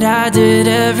said that I did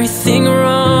everything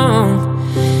wrong,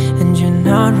 and you're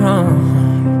not wrong.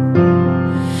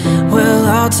 Well,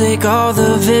 I'll take all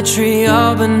the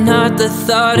vitriol, but not the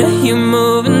thought of you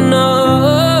moving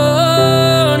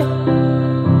on.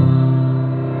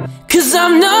 'Cause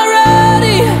I'm not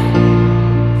ready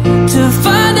to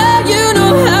find out you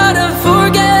know how to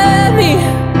forget me.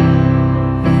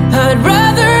 I'd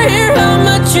rather hear how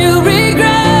much you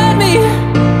regret me,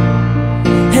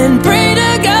 and pray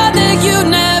to God that you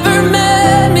never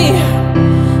met me,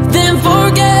 then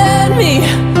forget me.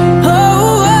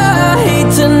 Oh, I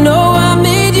hate to know I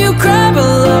made you cry, but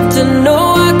love to know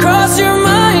I crossed your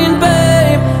mind,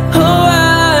 babe. Oh,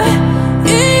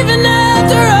 even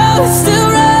after all, it still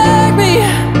wrecked me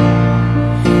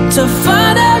to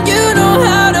find out you know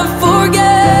how to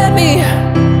forget me.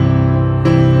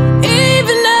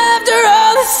 Even after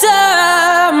all this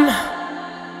time,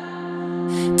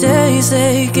 days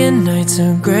ache and nights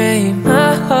are gray.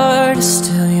 My heart is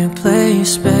still your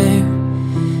place, babe,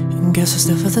 and guess I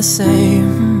still feel the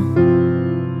same.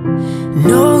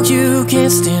 No, you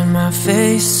can't stand my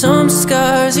face, some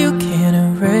scars you can't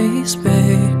erase,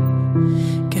 babe.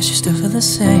 Guess you still feel the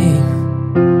same.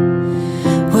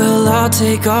 Well, I'll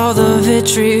take all the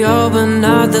vitriol, but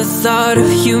not the thought of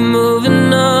you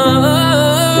moving on.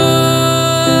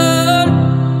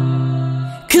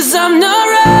 'Cause I'm not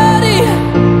ready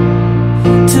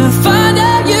to find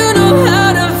out you know how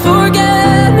to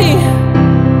forget me.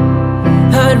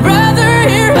 I'd rather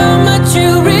hear how much you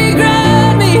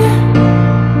regret me,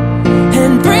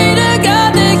 and pray to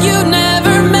God that you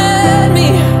never met me,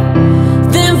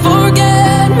 then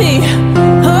forget me.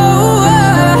 Oh,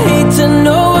 I hate to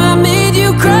know I made you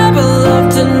cry, but love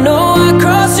to know I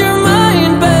crossed your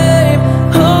mind, babe.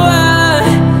 Oh,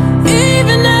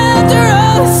 even after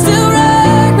all, it still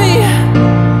wrecked me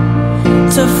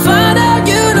to find out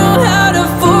you know how to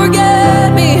forget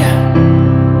me.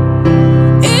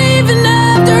 Even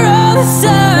after all this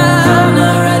time, I'm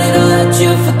not ready to let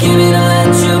you forgive me, to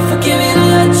let you forgive me, to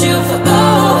let you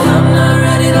oh, I'm not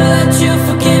ready to let you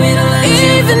forgive me, to let you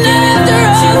even after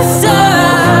all this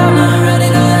time, I'm not ready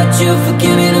to let you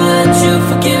forgive me, to let you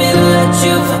forgive me, to let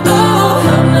you oh,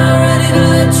 I'm not ready to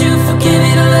let you forgive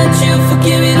me, to let you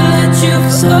forgive me, to let you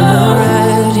I'm not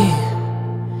ready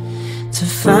to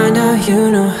find out you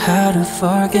know how to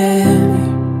forget me.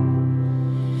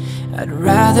 I'd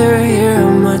rather hear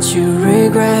how much you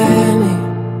regret me,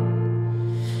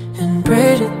 and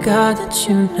pray to God that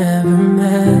you never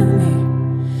met me,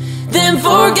 then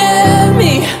forget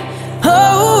me.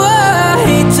 Oh, I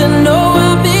hate to know I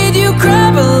made you cry,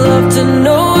 but love to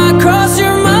know I crossed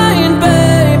your mind,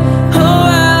 babe. Oh,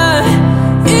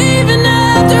 even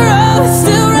after all, it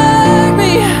still wrecked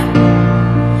me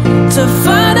to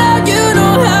find out you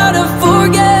know how to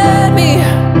forget me.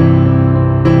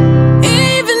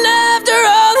 Even after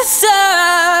all this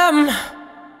time.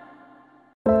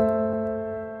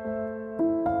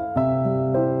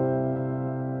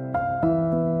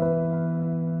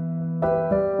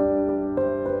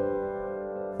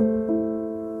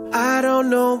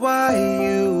 know why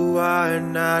you are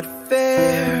not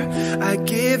fair. I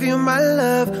give you my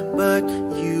love, but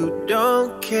you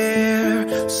don't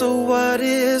care. So what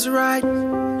is right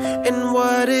and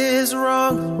what is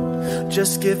wrong?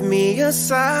 Just give me a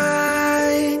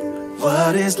sign.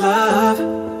 What is love?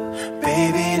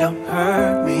 Baby, don't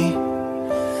hurt me.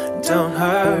 Don't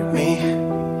hurt me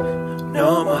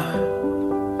no more.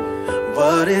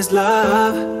 What is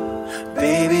love?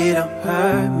 Baby, don't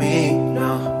hurt me,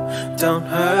 no. Don't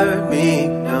hurt me,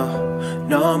 no,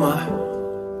 no more.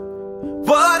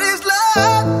 What is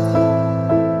love?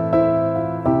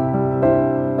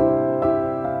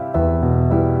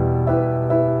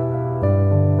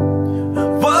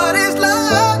 What is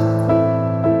love?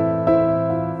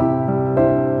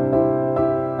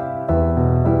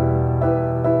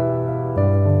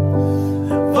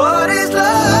 What is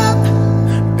love?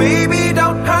 Baby,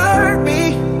 don't hurt me.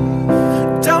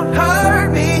 Don't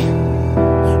hurt me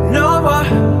no more.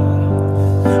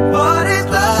 What is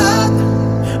love?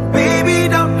 Baby,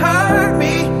 don't hurt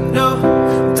me. No,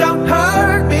 don't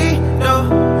hurt me. No,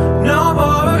 no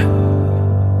more.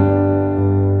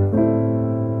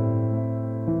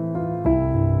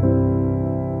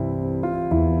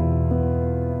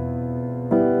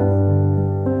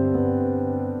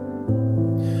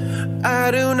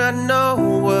 I do not know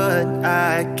what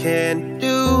I can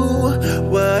do.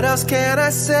 What else can I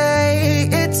say?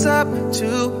 It's up to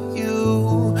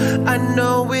you. I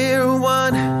know we're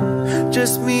one,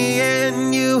 just me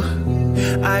and you.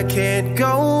 I can't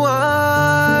go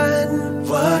on.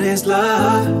 What is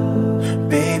love?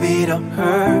 Baby, don't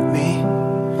hurt me.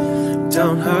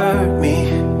 Don't hurt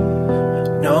me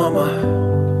no more.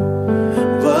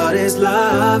 What is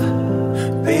love?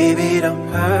 Baby, don't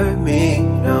hurt me,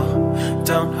 no.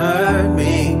 Don't hurt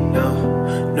me, no,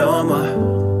 no more.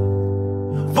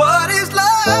 What is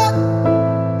love?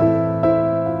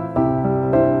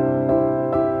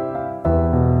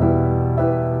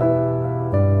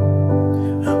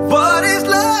 What is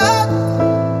love?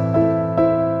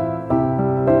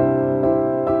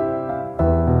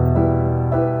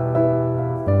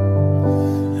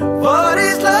 What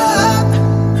is love?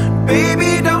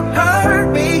 Baby, don't hurt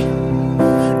me.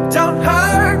 Don't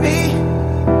hurt me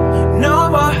no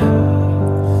more.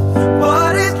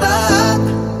 What is love?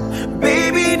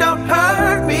 Baby, don't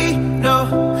hurt me. No,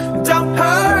 don't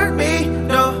hurt me.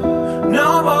 No, no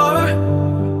more.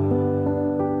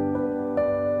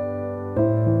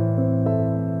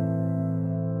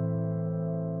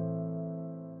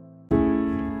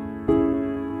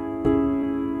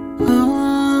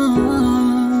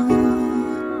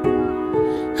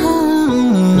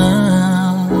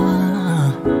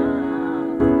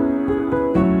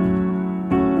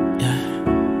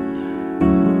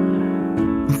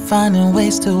 Finding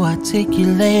ways to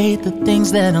articulate the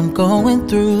things that I'm going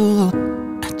through.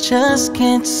 I just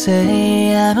can't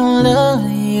say I don't love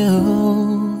you,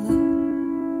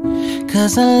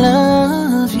 'cause I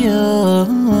love you.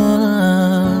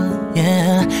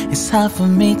 Yeah, it's hard for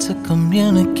me to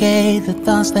communicate the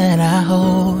thoughts that I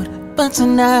hold, but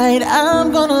tonight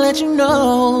I'm gonna let you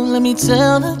know. Let me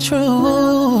tell the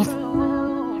truth.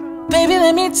 Baby,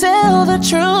 let me tell the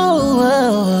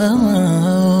truth.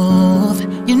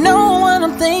 You know what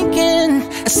I'm thinking,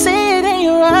 I see it in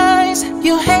your eyes.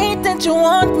 You hate that you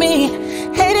want me,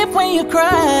 hate it when you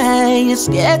cry. You're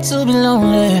scared to be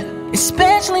lonely,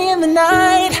 especially in the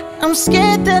night. I'm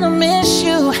scared that I'll miss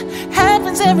you,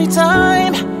 happens every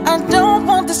time. I don't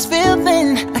want this feeling,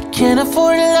 I can't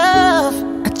afford love.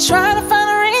 I try to find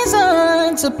a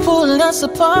reason to pull us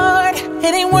apart.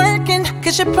 It ain't working,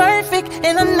 'cause you're perfect,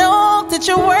 and I know that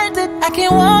you're worth it. I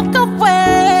can't walk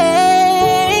away.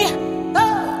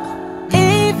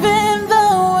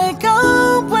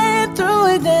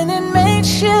 Then it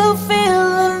makes you feel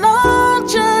alone.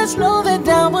 Just know that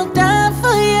I will die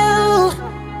for you.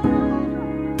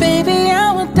 Baby, I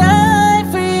will die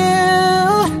for you.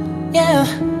 Yeah.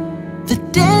 The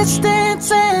distance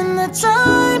and the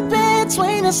time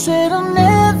between us, it'll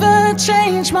never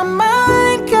change my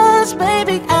mind. 'Cause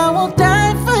baby, I will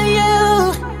die for you.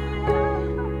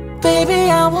 Baby,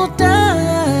 I will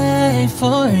die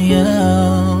for you.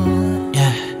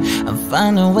 I'm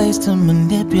finding ways to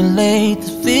manipulate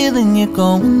the feeling you're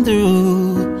going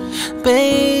through.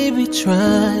 Baby,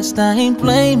 trust, I ain't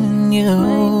blaming you.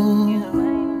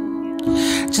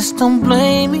 Just don't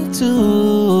blame me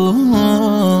too.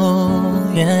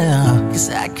 Yeah, 'cause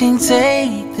I can't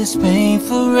take this pain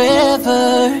forever,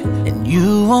 and you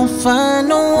won't find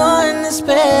no one that's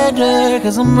better.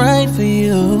 'Cause I'm right for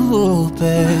you,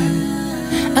 babe.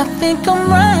 I think I'm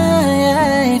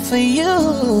right for you,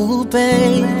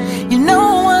 babe. You know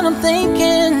what I'm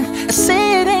thinking, I see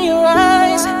it in your eyes.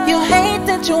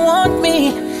 that you want me.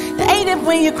 I hate it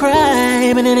when you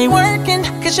cry, but it ain't working,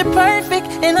 cause you're perfect,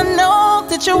 and I know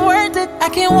that you're worth it. I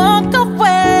can't walk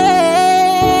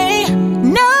away,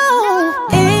 no.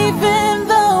 Even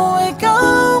though we're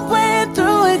going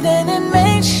through it and it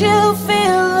makes you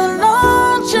feel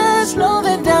alone, just know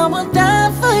that I will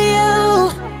die for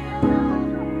you.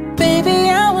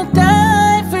 Baby, I will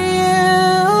die for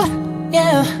you,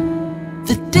 yeah.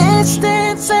 The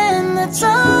distance and the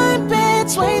time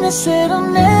between us, it'll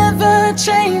never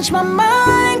change my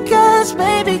mind, cause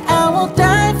baby, I will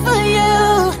die for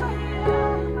you.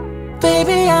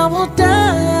 Baby, I will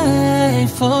die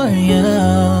for you.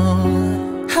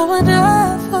 I will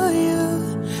die for you,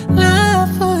 love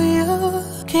for you,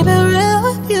 keep it real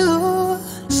with you.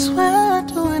 Swear I'm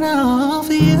doing it all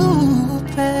for you,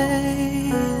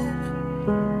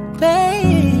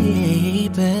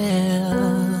 baby.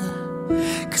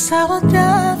 Cause I will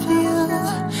die for you,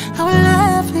 I will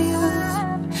lie for you,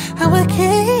 I will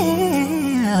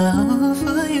kill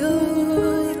for you,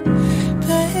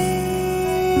 baby.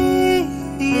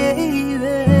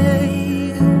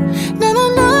 No, no,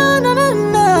 no, no, no,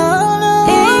 no, no.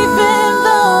 Even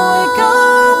though we're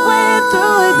going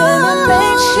through it and it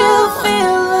makes you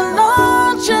feel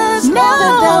alone, just know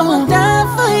that I will die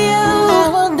for you. I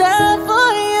will die for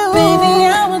you, baby.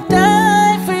 I will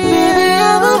die for you, baby. I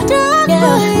will die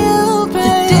for you,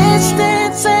 baby. The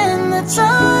distance and the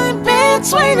time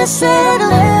between us, it'll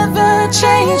never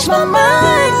change my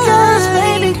mind, cause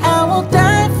baby, I will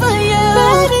die for you,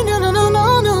 baby. No, no, no,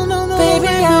 no, no, no, no, baby,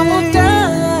 I will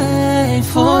die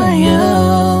for you.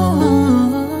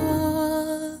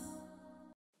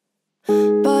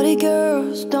 Body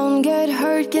girls, don't get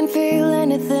hurt, can't feel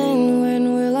anything.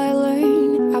 When will I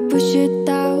learn? I push it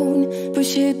down,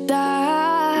 push it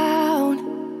down.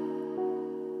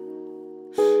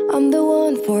 I'm the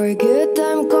one for a good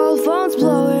time, call phones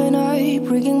blowing up,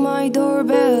 ringing my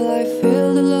doorbell. I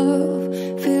feel the love,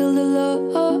 feel the love.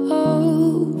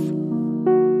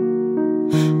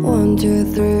 1, 2,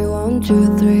 3, 1,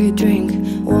 2, 3, drink.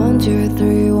 1, 2,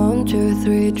 3, 1, 2,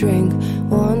 3, drink.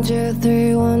 1, 2,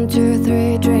 3, 1, 2,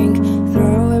 3, drink.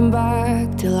 Throwing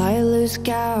back till I lose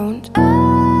count.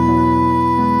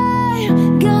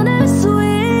 I'm gonna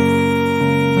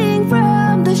swing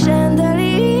from the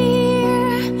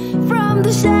chandelier, from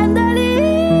the chandelier.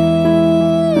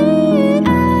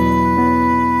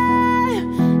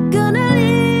 I'm gonna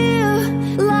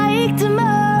live like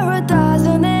tomorrow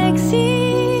doesn't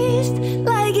exist,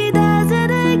 like it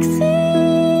doesn't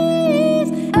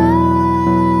exist. I'm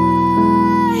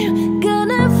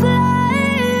gonna fly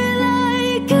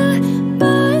like a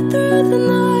bird through the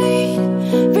night,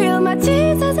 feel my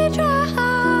tears as I dry.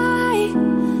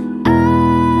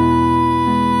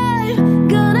 I'm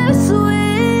gonna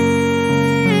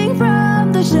swing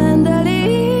from the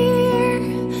chandelier,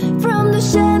 from the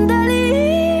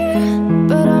chandelier.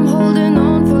 But I'm holding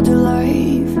on for dear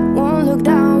life, won't look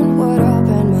down, won't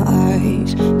open my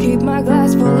eyes. Keep my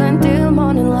glass full until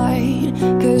morning light,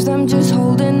 cause I'm just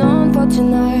holding on for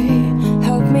tonight.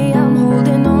 Help me, I'm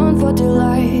holding on for dear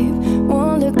life,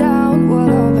 won't look down,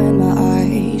 won't open my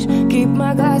eyes. Keep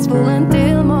my glass full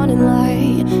until morning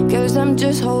light, cause I'm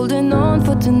just holding on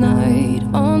for tonight,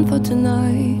 on for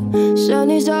tonight. Sun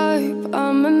is up,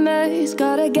 I'm a mess,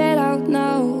 gotta get out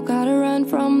now, gotta run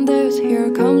from this. Here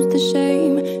comes the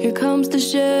shame, here comes the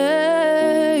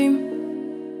shame.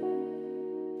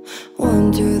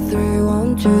 1, 2, 3,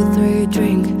 1, 2, 3,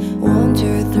 drink. 1,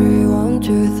 2, 3, 1,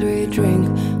 2, 3, drink.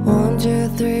 1, 2,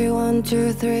 3, 1,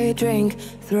 2, 3, drink.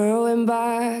 Throwing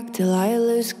back till I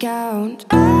lose count.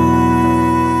 I'm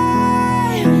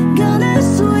gonna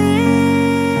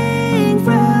swing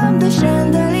from the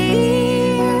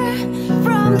chandelier,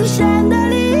 from the chandelier.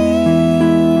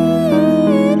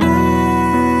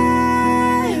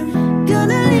 I'm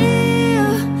gonna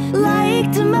live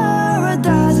like tomorrow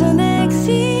doesn't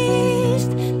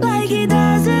exist, like it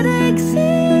doesn't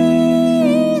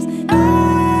exist. I'm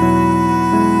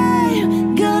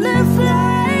gonna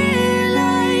fly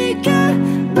like a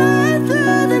bird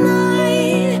through the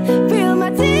night, feel my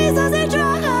tears as they dry.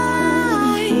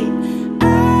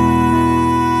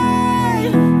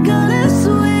 I'm gonna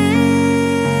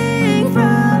swing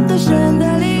from the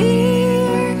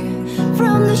chandelier,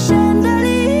 from the chandelier.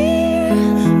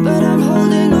 But I'm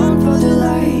holding on for dear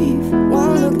life,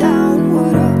 won't look down,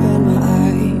 won't open my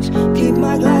eyes. Keep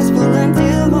my glass full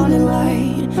until morning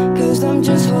light, cause I'm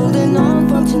just holding on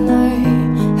for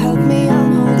tonight. Help me,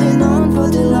 I'm holding on for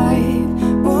dear life,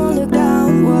 won't look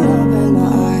down, won't open my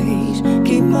eyes.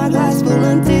 Keep my glass full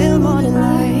until morning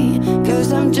light,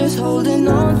 cause I'm just holding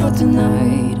on for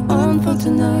tonight, on for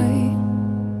tonight.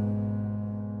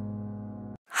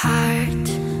 Heart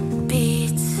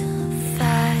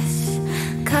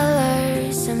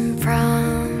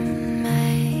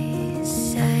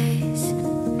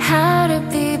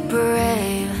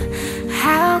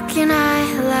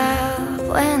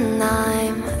when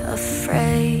I'm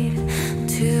afraid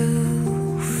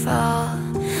to fall,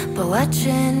 but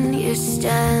watching you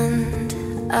stand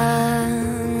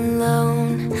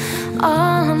alone,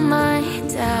 all of my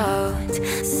doubt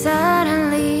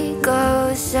suddenly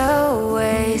goes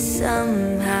away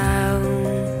somehow.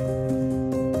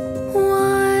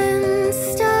 One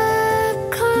step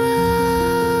closer.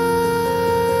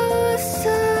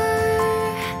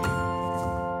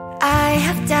 I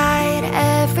have died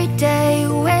every day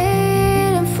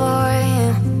waiting for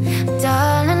you.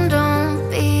 Darling, don't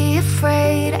be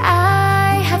afraid.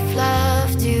 I have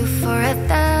loved you for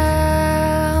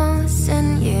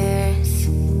 1,000 years.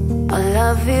 I'll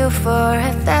love you for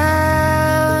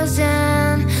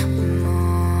 1,000 more.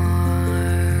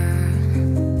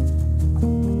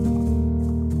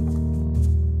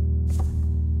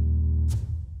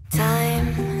 Time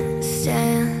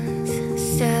stands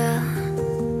still,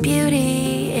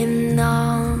 beauty in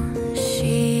all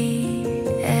she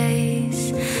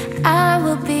is. I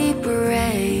will be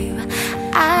brave,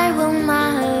 I will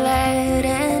not let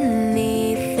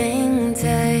anything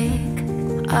take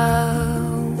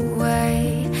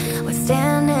away what's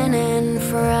standing in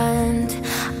front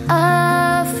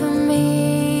of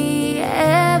me.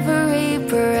 Every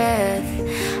breath,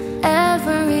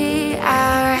 every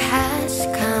hour has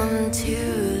come to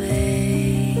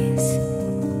this.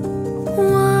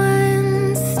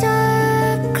 One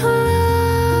step closer.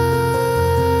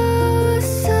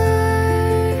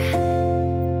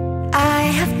 I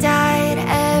have died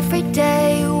every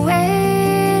day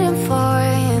waiting for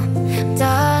you.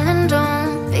 Darling,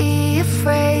 don't be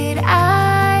afraid.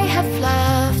 I have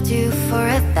loved you for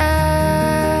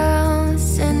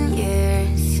 1,000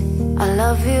 years. I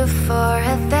love you for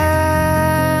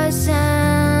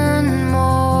 1,000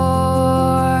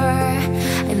 more.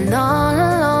 And all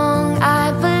along I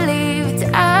believed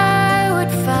I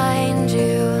would find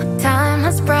you. Time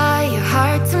has brought your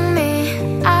heart to me.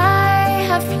 I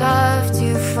have loved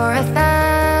you for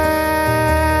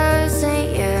 1,000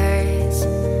 years.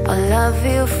 I'll love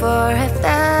you for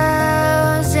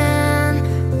 1,000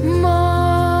 more.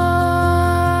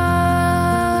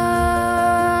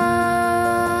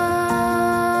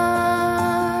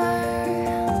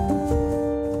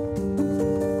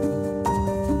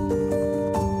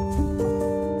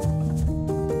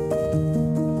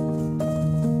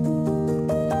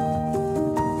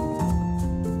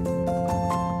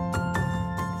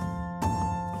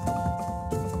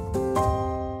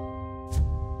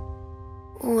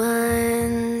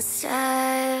 One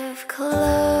step closer.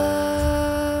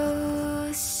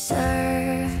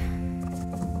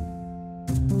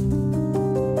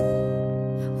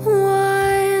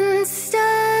 One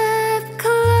step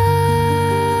closer.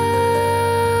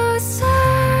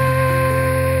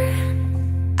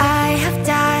 I have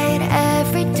died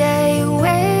every day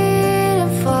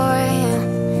waiting for you.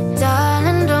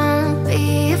 Darling, don't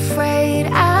be afraid.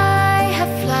 I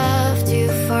have loved you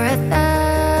for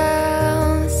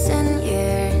 1,000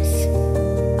 years.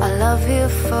 I love you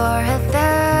for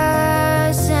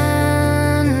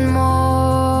 1,000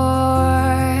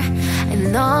 more.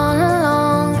 And all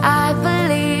along I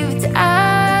believed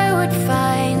I would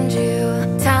find you.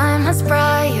 Time has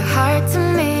brought your heart to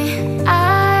me. I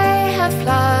have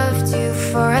loved you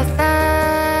for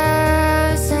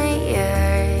 1,000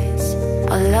 years.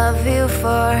 I love you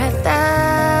for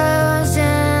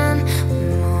 1,000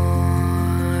 more.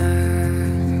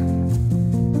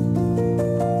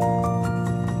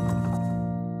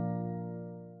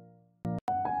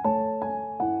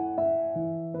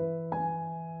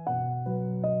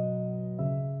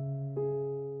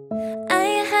 I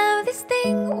have this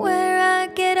thing where I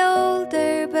get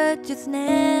older, but just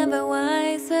never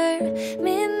wiser.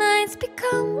 Midnights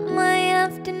become my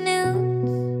afternoons.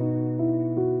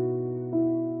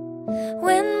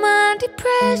 When my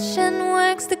depression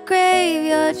works the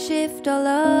graveyard shift, all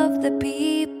of the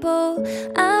people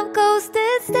I've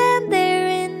ghosted stand there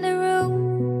in the room.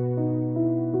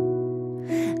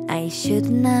 I should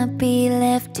not be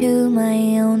left to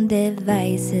my own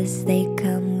devices. They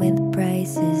come with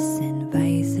prices and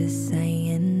vices. I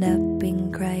end up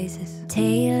in crisis.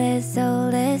 Taylor's all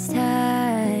this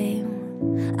time.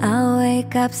 I'll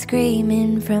wake up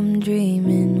screaming from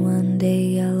dreaming. One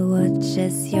day I'll watch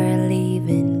as you're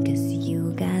leaving, 'cause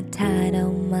you got tired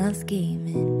of my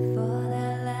scheming. For the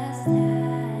last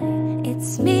time,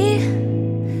 it's me.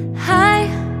 Hi,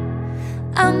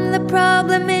 I'm the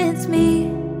problem, it's me.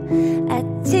 At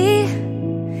tea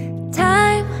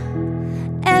time,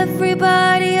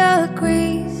 everybody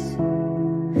agrees.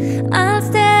 I'll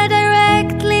stare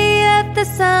directly at the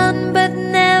sun, but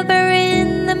never in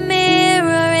the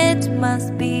mirror. It must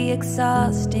be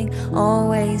exhausting,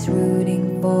 always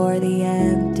rooting for the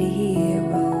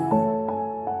anti-hero.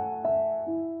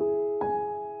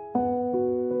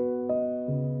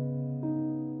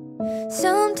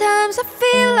 Sometimes I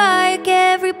feel like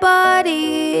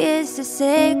everybody is a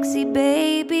sexy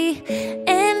baby,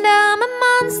 and I'm a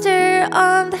monster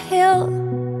on the hill.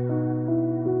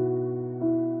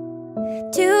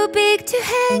 Too big to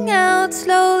hang out,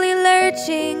 slowly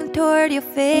lurching toward your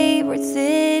favorite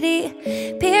city.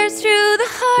 Pierced through the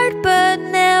heart but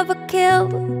never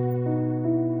killed.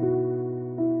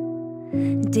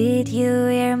 Did you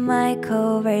hear my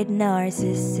covert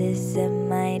narcissism?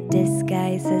 My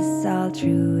disguise as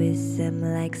altruism,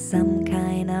 like some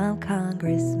kind of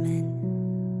congressman.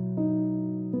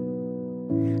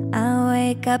 I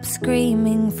wake up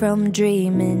screaming from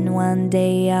dreaming. One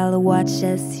day I'll watch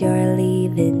as you're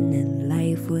leaving, and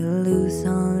life will lose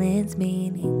all its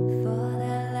meaning. For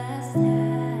the last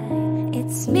time,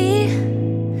 it's me.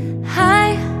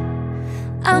 Hi,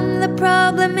 I'm the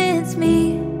problem, it's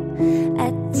me.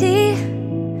 At tea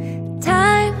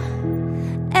time,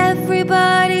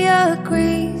 everybody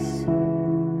agrees.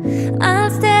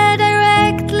 I'll stare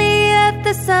directly at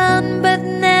the sun, but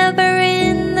never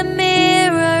in the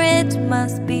mirror. It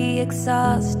must be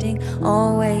exhausting,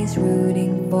 always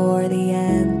rooting for the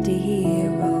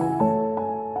anti-hero.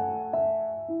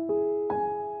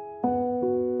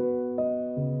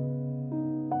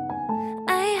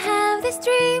 I have this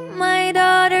dream, my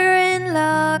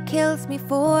daughter-in-law kills me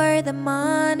for the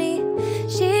money.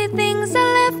 She thinks I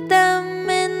left them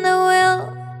in the will.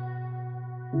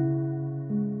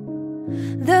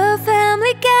 The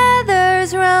family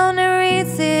gathers round and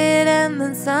reads it, and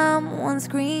then someone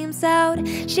screams out,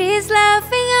 she's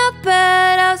laughing up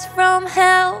at us from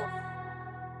hell.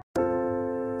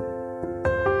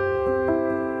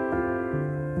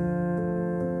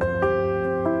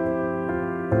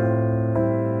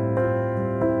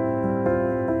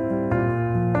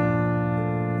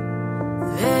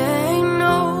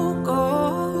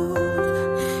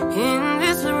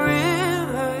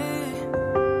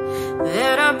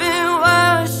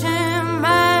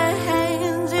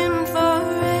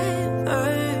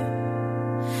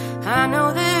 I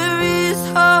know there is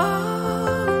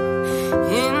hope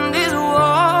in these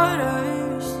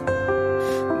waters,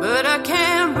 but I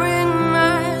can't bring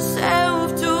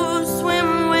myself to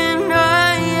swim when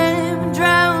I am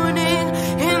drowning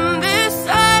in this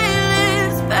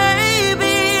silence.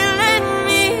 Baby, let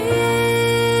me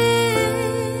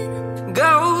in.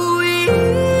 Go in.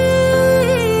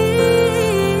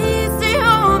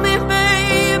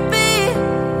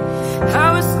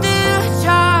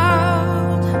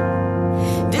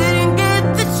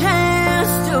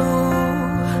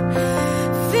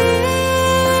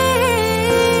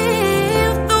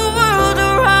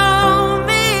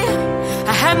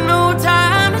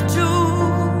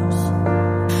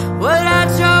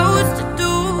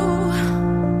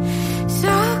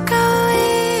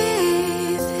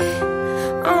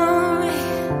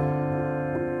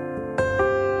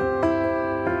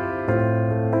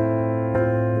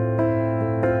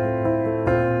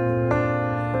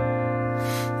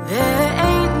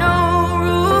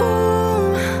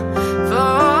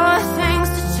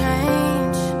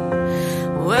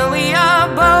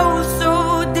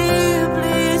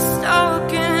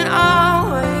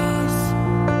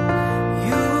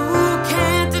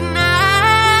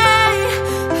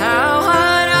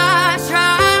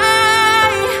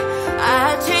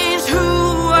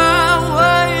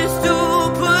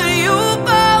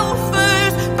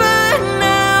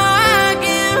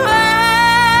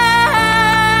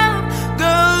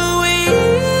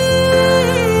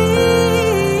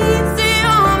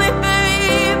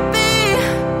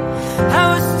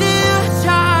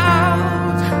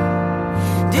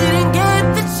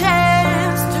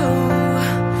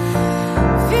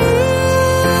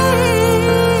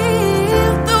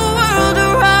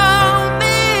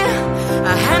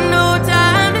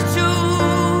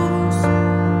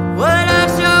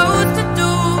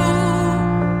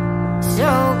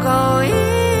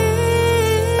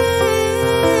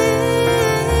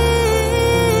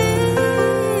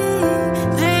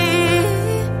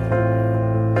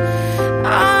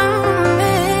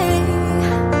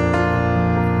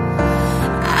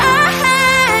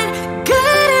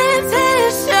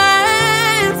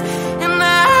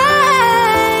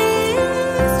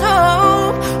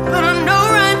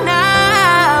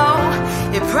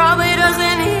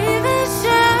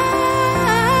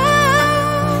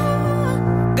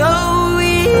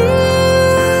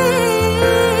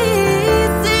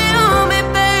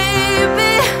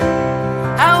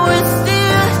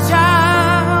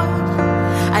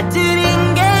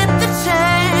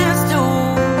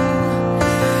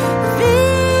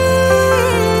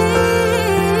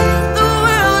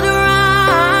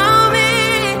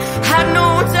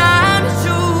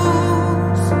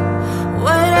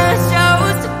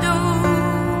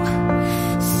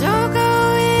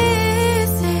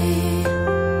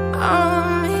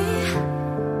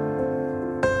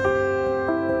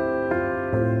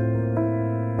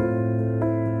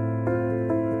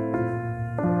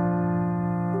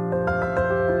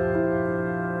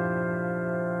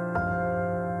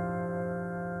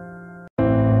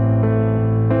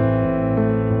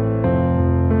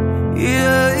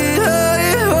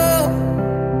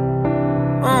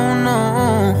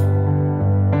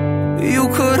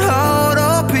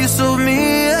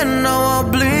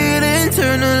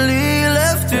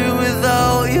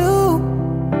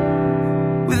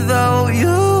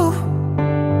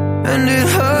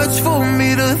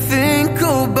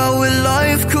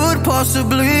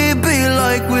 possibly be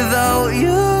like without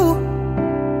you?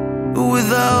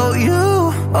 Without you,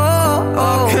 oh,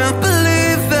 I can't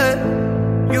believe it.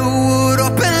 You would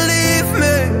up and leave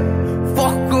me.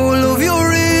 Fuck all of your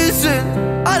reason.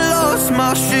 I lost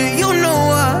my shit, you know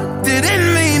I didn't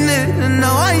mean it, and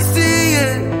now I see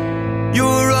it. You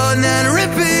run and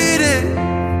repeat it,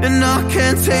 and I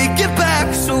can't take it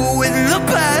back. So in the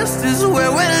past is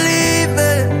where we're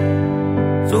leaving.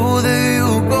 So there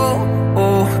you go.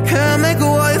 Oh, can't make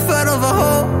a wife out of a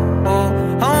hoe. Oh,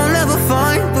 I'll never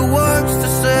find the words to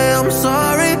say I'm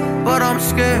sorry, but I'm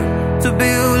scared to be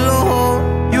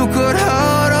alone. You could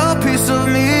hide a piece of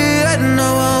me, and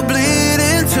now I'll bleed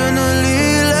internally,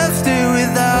 left here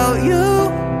without you.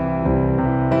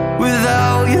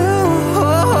 Without you,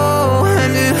 oh,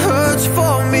 and it hurts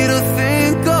for me to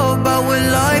think about what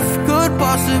life could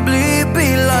possibly be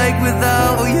like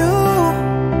without you.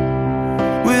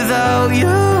 Without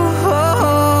you,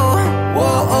 oh,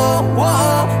 whoa, oh,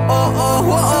 whoa, oh, oh,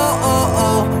 whoa, oh,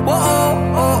 oh, whoa,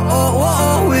 oh, oh,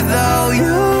 whoa, without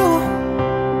you.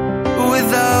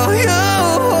 Without you,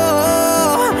 whoa,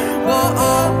 oh, whoa,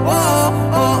 oh,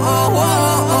 oh, whoa,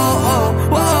 oh, oh,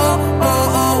 whoa,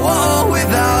 oh, oh, whoa,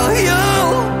 without you.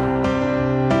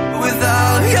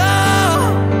 Without you,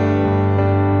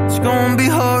 it's gonna be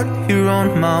hard here on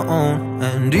my own,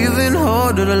 and even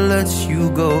harder to let you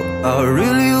go. I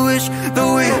really wish that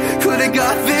we could've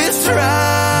got this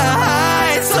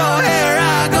right. So here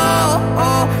I go.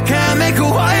 Oh, can't make a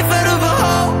wife out of a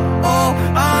hoe. Oh,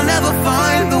 I'll never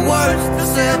find the words to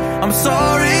say I'm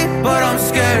sorry, but I'm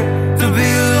scared to be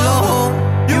alone.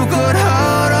 You could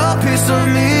hide a piece of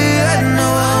me, and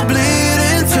now I'll bleed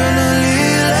internally,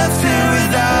 left here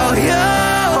without you.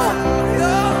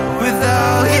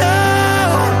 Without you,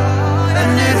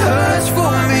 and it hurts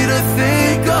for me to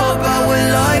think about what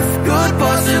life could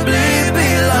possibly be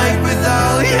like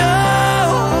without you.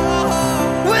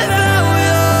 Without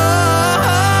you,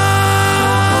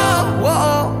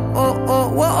 whoa, oh, oh,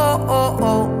 whoa, oh,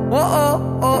 oh, whoa,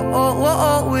 oh, oh,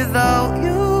 whoa, without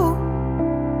you.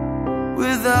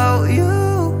 Without you.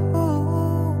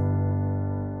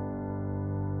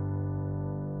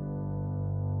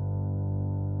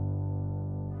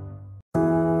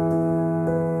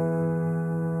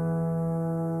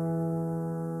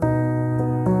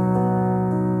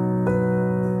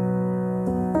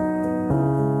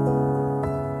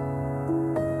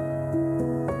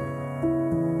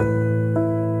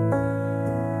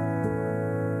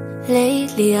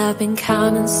 Lately I've been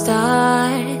counting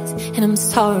stars, and I'm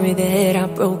sorry that I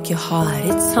broke your heart.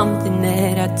 It's something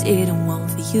that I didn't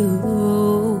want for you,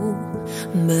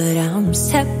 but I'm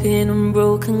stepping on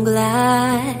broken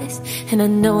glass, and I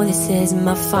know this is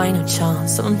my final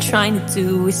chance. All I'm trying to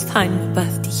do is find my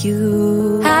path to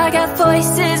you. I got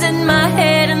voices in my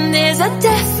head, and there's a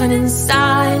deafening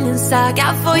silence. I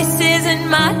got voices in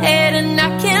my head, and I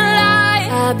can't lie.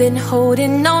 I've been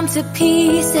holding on to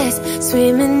pieces,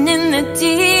 swimming in the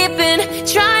deep end,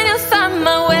 trying to find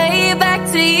my way back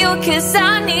to you, 'cause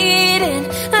I need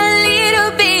a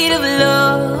little bit of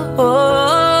love.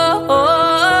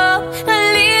 A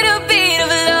little bit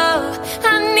of love.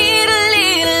 I need a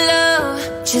little love.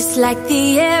 Just like the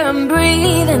air I'm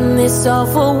breathing, this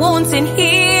awful wounds and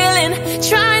healing,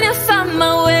 trying to find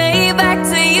my way back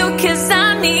to you, 'cause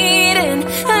I need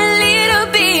a little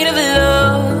bit of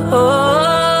love.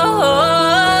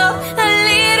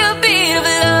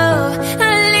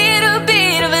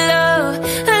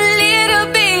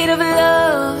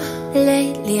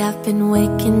 I've been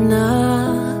waking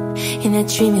up in a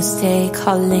dream, you stay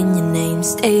calling your name.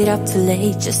 Stayed up too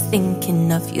late just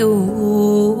thinking of you,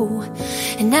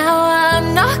 and now I'm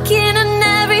knocking on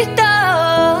every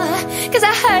door, 'cause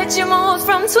I heard you moved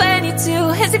from 22.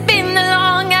 Has it been that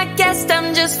long? I guess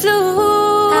I'm just flu.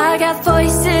 I got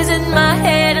voices in my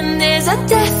head, and there's a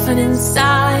deafening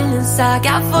silence. I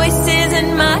got voices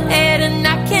in my head, and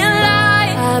I can't lie.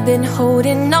 I've been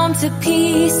holding on to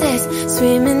pieces,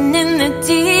 swimming in the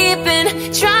deep end,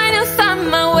 trying to find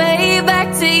my way back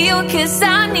to you, 'cause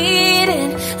I need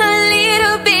a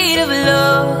little bit of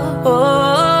love.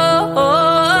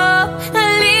 A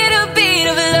little bit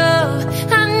of love.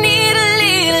 I need a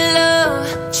little love.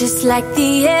 Just like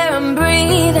the air I'm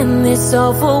breathing, this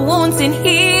awful wounds and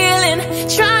healing,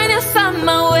 trying to find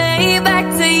my way back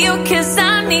to you, 'cause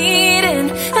I need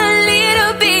a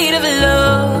little bit of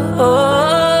love.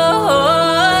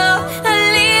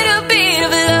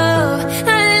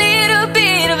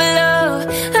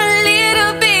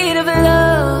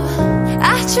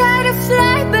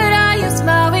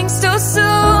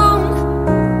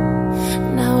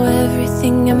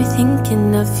 Got me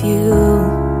thinking of you.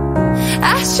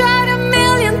 I tried a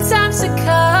million times to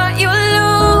cut you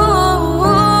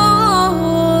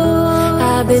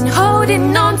been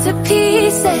holding on to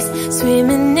pieces,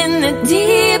 swimming in the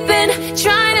deep end,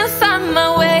 trying to find my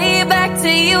way back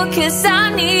to you, 'cause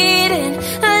I'm needing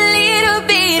a little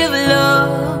bit of love.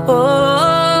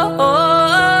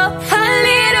 A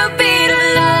little bit of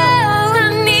love. I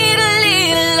need a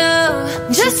little love.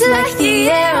 Just like the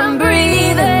air I'm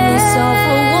breathing,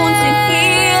 soulful wounds and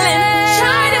healing,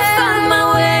 trying to find my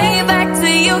way back to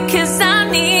you, 'cause I'm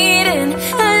needing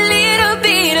a little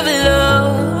bit of love.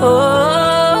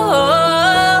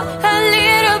 A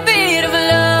little bit of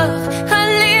love. A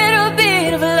little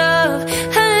bit of love.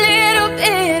 A little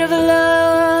bit of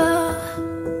love.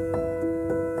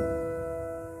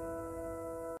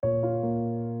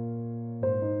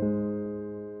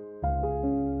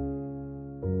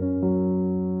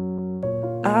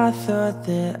 I thought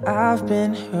that I've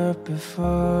been hurt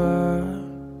before,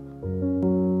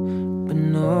 but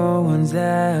no one's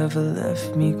ever left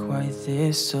me quite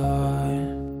this sore.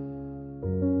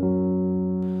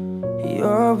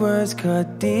 Your words cut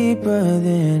deeper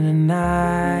than a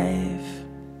knife.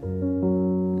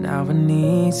 Now I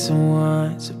need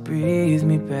someone to breathe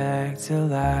me back to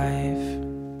life.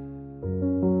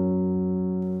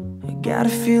 I got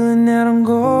a feeling that I'm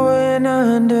going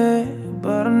under,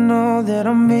 but I know that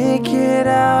I'll make it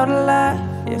out alive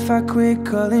if I quit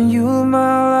calling you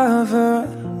my lover.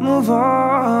 Move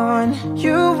on.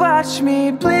 You watch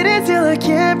me bleed until I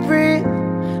can't breathe.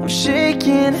 I'm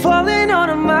shaking, falling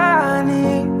onto my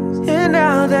knees. And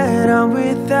now that I'm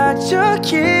without your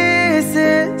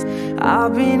kisses,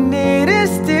 I'll be needing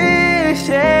stitches,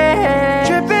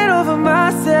 tripping over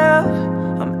myself.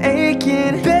 I'm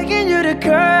aching, begging you to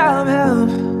come help.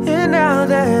 And now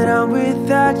that I'm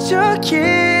without your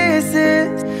kisses,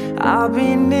 I'll be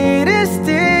needing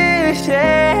stitches,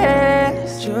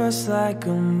 just like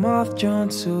a moth drawn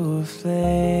to a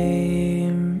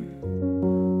flame.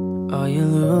 Oh, you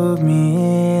lured me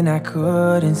in, I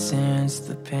couldn't sense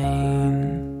the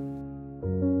pain.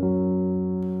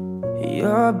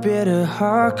 Your bitter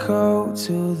heart cold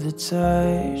to the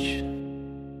touch.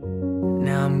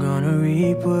 Now I'm gonna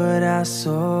reap what I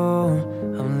sow.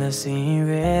 I'm left seeing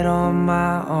red on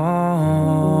my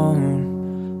own.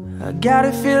 I got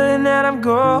a feeling that I'm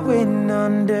going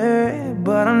under,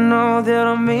 but I know that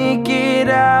I'll make it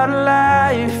out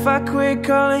alive if I quit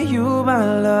calling you my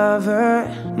lover.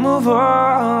 Move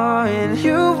on.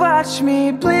 You watch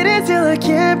me bleed until I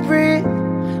can't breathe.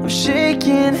 I'm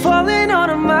shaking, falling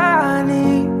onto my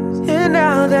knees. And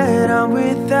now that I'm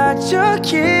without your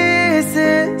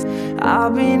kisses,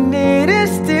 I'll be needing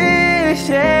stitches,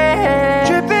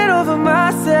 tripping over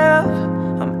myself.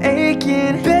 I'm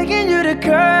aching, begging you to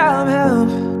come help.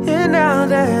 And now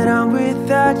that I'm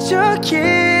without your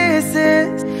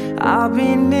kisses, I'll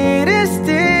be needing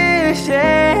stitches.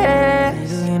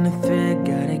 Needle in a thread,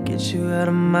 gotta get you out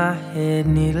of my head.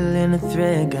 Needle in a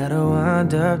thread, gotta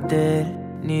wind up dead.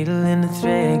 Needle in the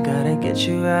thread, gotta get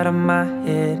you out of my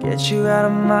head. Get you out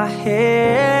of my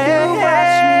head. You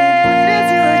watch me bleed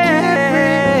until I can't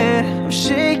breathe. I'm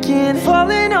shaking,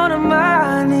 falling onto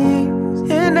my knees.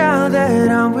 And now that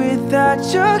I'm without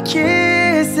your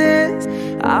kisses,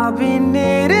 I'll be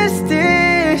needing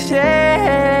stitches,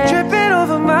 tripping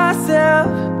over myself.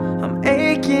 I'm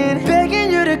aching, begging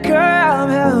you to come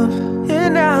help.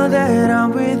 And now that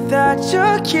I'm without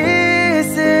your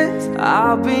kisses,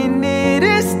 I'll be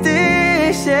needing stitches.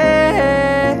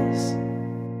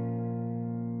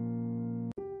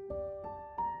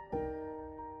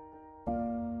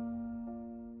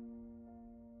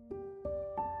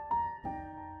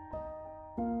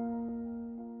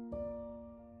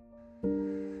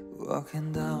 Walking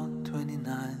down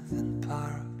 29th and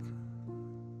Park,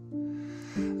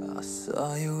 I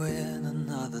saw you in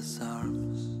another's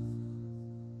arms.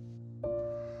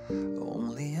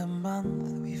 Only a month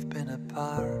we've been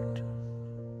apart.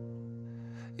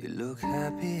 You look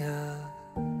happier.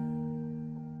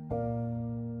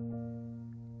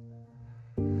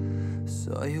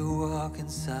 Saw you walk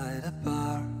inside a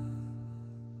bar.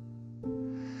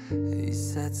 He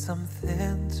said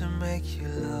something to make you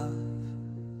laugh.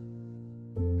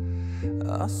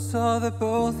 I saw that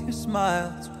both your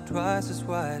smiles were twice as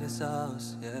wide as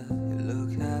ours. Yeah, you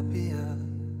look happier.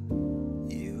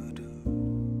 You do.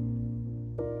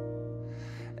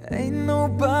 Ain't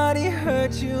nobody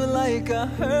hurt you like I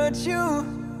hurt you,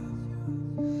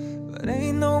 but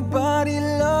ain't nobody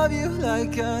love you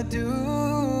like I do.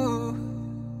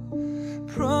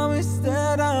 Promise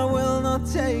that I will not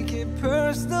take it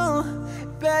personal,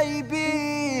 baby,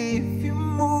 if you're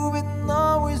moving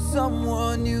on with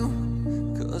someone new.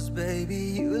 'Cause baby,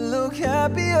 you look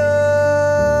happier,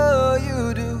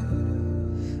 you do.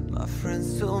 My friends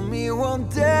told me one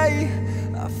day,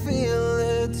 I feel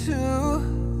it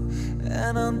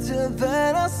And until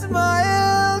then I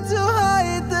smile to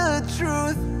hide the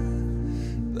truth.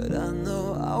 But I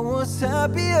know I was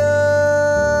happier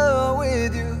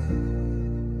with you.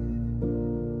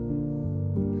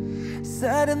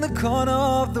 Sat in the corner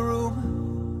of the room.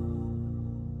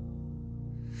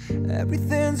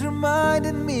 Everything's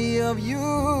reminding me of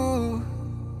you.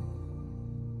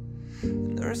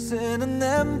 Nursing an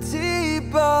empty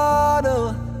bottle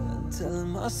and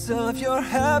telling myself you're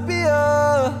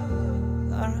happier,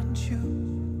 aren't you?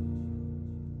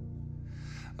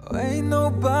 Oh, ain't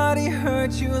nobody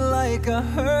hurt you like I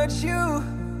hurt you.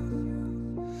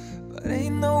 But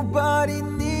ain't nobody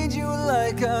need you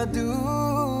like I do.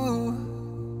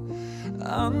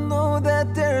 I know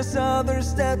that there's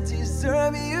others that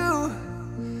deserve you,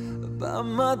 but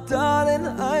my darling,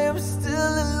 I am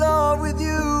still in love with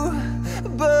you.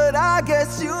 But I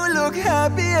guess you look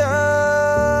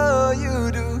happier,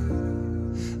 you do.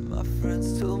 My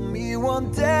friends told me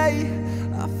one day,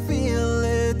 I feel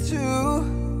it too.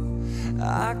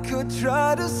 I could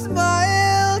try to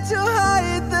smile to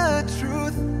hide the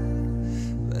truth,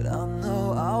 but I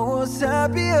know I was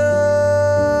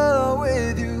happier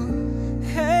with you.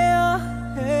 Hey,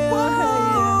 hey, hey.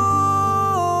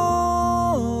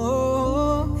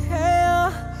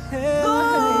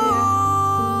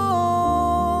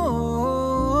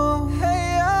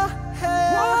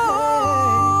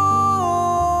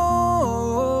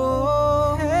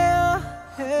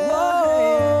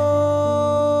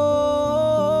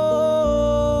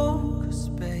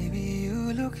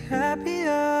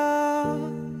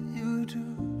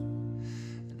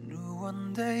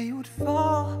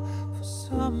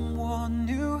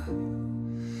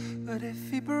 But if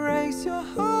he breaks your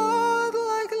heart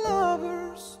like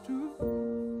lovers do,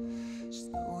 just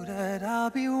know that I'll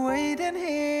be waiting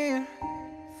here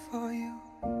for you.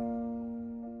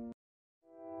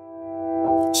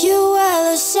 You were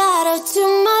the shadow to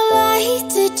my light.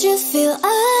 Did you feel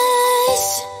us?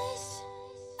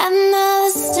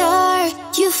 Another star,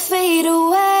 you fade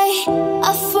away.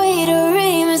 Afraid to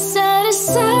read me set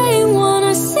aside.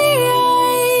 Wanna see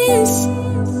us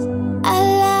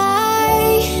alive.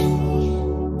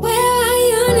 Where are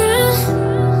you now?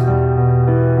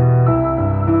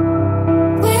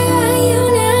 Where are you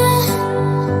now?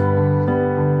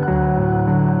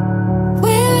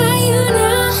 Where are you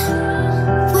now?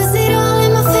 Was it all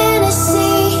in my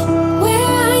fantasy? Where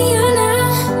are you now?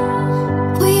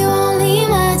 Were you only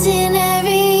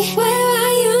imaginary? Where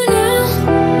are you now?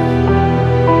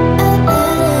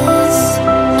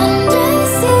 Under the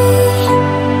sea,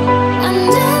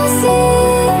 under the sea.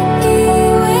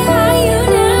 Where are you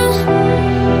now?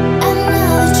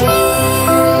 Another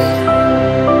dream.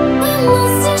 My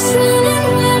monster's running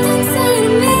wild inside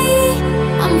of me.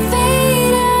 I'm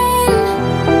fading.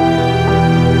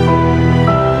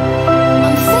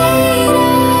 I'm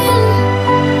fading.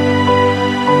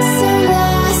 So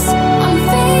lost. I'm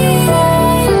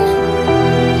fading.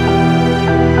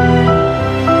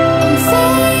 I'm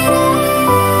fading.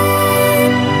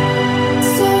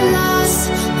 So lost.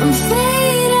 I'm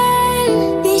fading.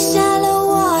 These shallow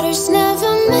waters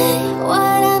never meant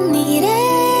what I needed.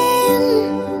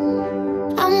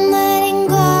 I'm letting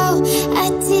go, a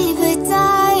deeper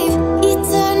dive.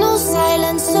 Eternal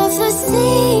silence of the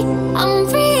sea. I'm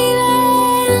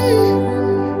breathing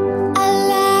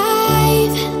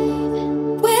alive.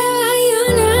 Where are you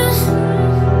now?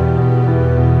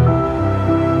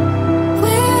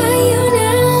 Where are you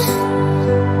now?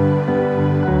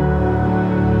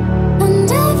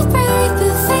 Under the bright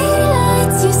but faded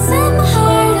lights, you set my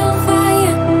heart on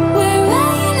fire. Where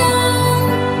are you now?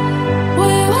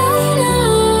 Where are you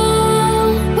now?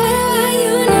 Where are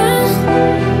you now?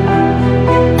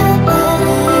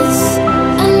 Us,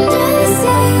 under the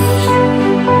sea,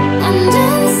 under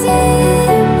the sea.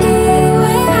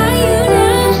 Where are you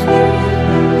now?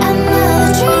 Another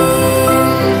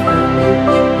dream.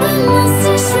 My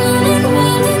monster's running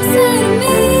wild inside of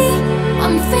me.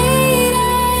 I'm fading.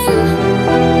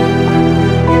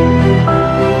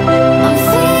 I'm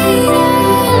fading.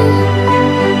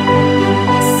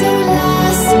 So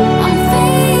lost. I'm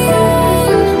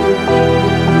fading.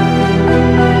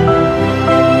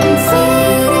 I'm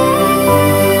fading.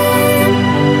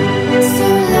 So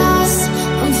lost.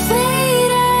 I'm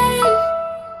fading.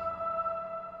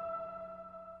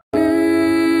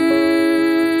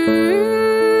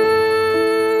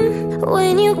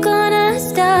 When you gonna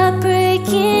stop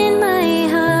breaking my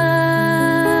heart?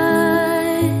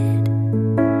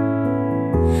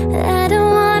 I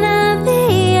don't wanna be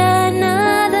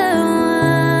another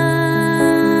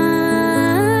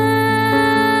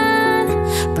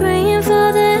one, praying for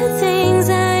the things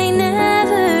I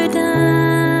never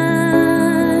done.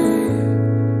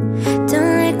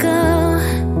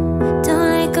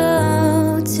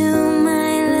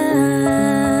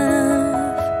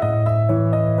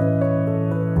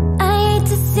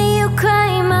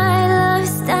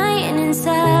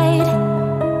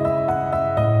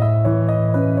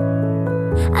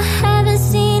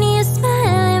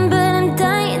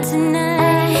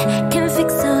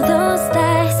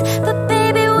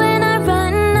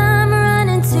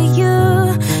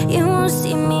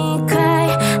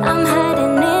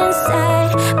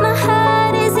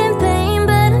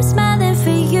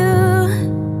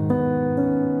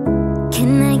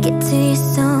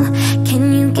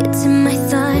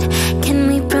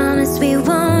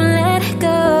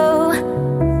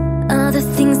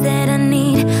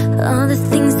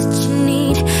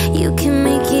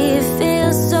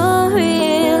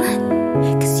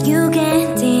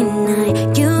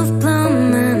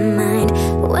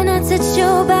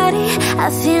 I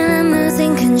feel I'm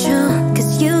losing control,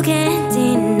 'cause you can't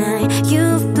deny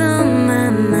you've blown my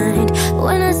mind.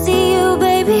 When I see you,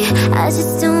 baby, I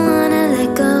just don't wanna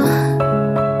let go.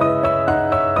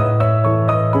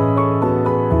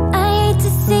 I hate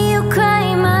to see you cry,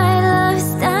 my love's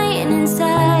dying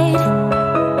inside.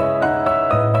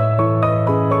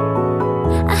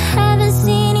 I haven't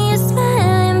seen you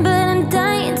smiling, but I'm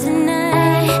dying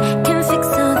tonight. Can fix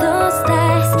all those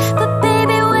lies, but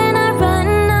baby, when I run,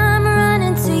 I'm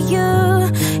running to you.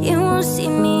 You won't see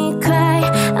me cry,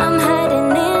 I'm hiding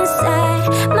inside.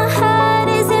 My heart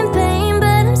is in pain,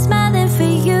 but I'm smiling for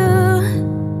you.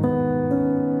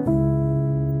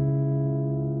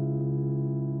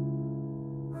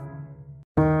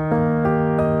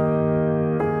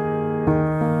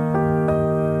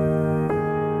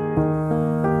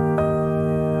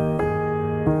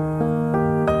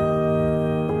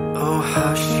 Oh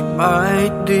hush, my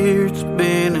dear, it's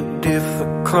been a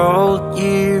difficult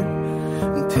year.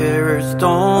 And terrorists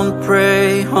don't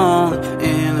prey on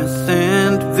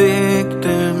innocent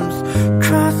victims.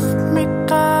 Trust me,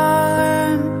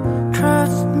 darling,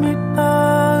 trust me,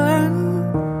 darling.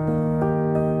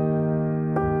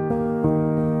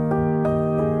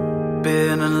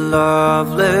 Been a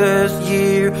loveless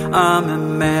year, I'm a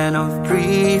man of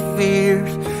 3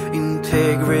 fears.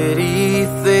 Integrity,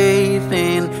 faith,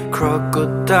 and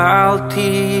crocodile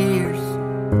tears.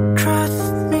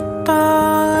 Trust me,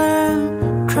 darling,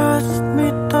 trust me,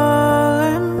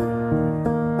 darling.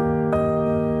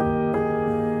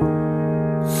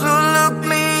 So look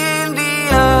me in the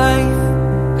eyes,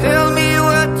 tell me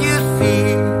what you see.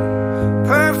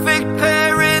 Perfect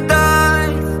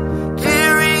paradise,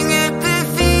 tearing at the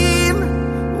seam.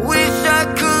 Wish I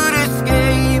could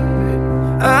escape it,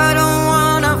 I don't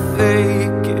wanna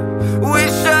fake it.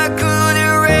 Wish I could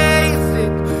erase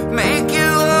it, make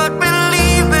you all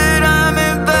believe it. I'm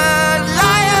a bad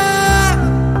liar,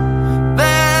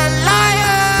 bad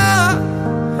liar.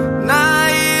 Now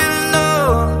you know,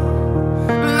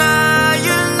 now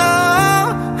you know.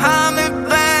 I'm a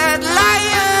bad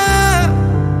liar,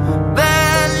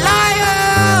 bad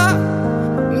liar.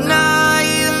 Now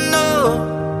you know,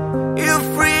 you're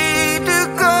free to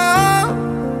go.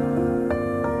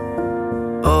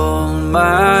 All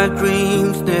my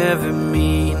dreams never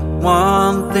mean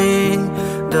one thing.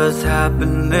 Does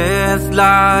happiness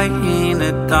lie in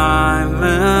a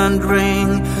diamond ring?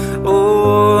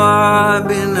 Oh, I've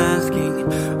been asking,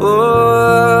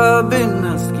 oh, I've been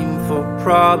asking for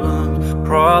problems,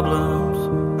 problems,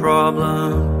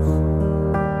 problems.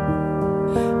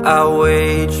 I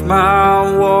wage my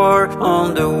war on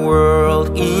the world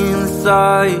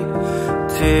inside.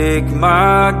 Take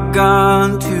my gun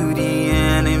to the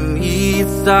enemy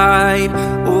side.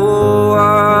 Oh,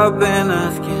 I've been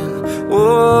asking,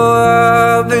 oh,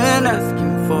 I've been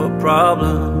asking for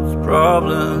problems,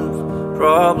 problems,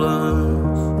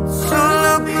 problems. So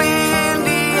look me in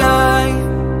the eye,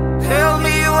 tell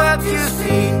me what you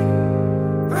see.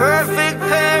 Perfect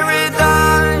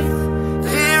paradise,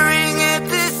 tearing at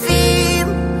the seam.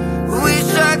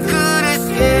 Wish I could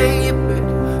escape it,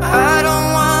 I don't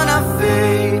wanna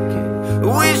fake it.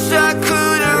 Wish I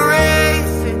could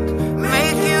erase it,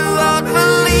 make you all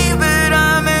believe it.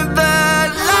 I'm a bad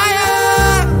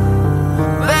liar,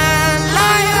 bad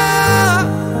liar.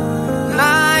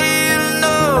 Now you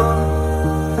know,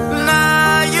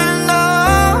 now you know.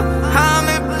 I'm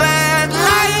a bad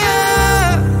liar,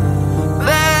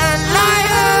 bad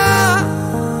liar.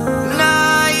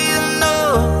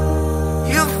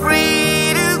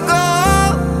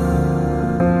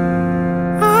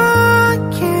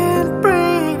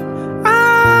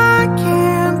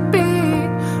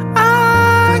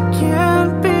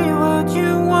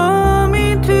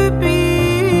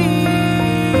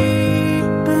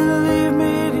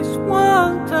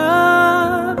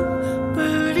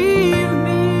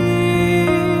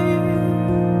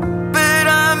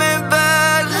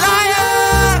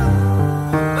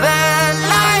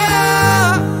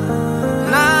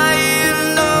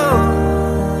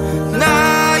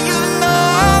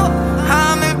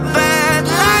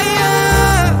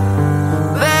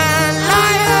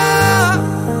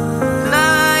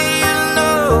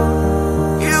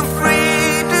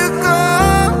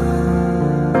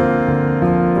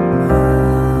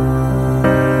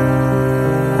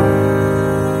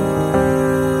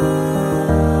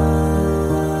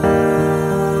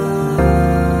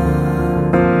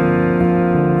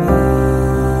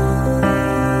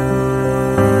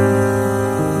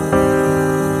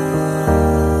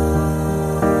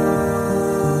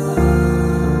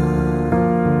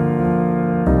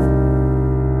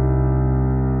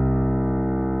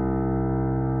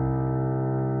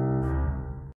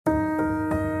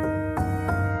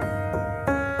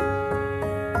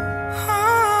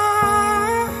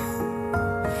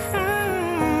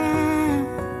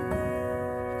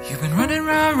 running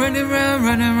round, running round,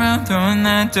 running round, throwing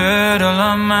that dirt all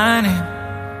on my name.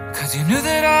 Cause you knew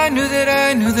that I knew that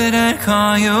I knew that I'd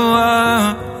call you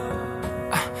up.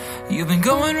 You've been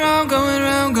going round, going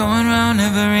round, going round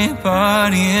every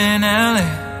party in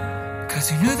LA.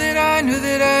 Cause you knew that I knew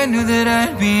that I knew that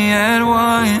I'd be at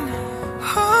one.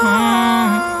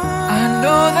 I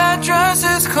know that dress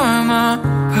is karma,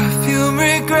 perfume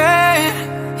regret.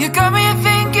 You got me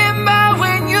thinking about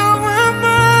when you were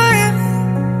mine.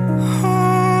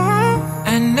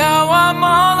 And now I'm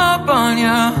all up on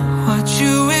ya. What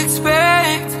you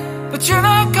expect? But you're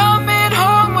not coming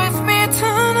home with me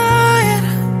tonight.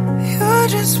 You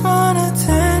just want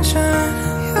attention.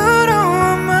 You don't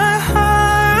want my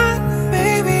heart.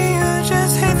 Baby, you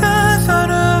just hate the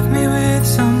thought of me with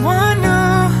someone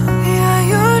new. Yeah,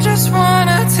 you just want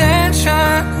attention. I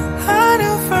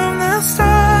knew from the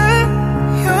start.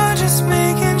 You're just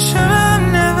making sure I'm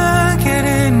never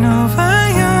getting over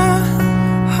you.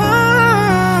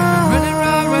 Running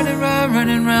round, running round,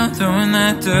 running round, throwing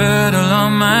that dirt all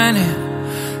on my name.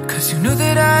 Cause you knew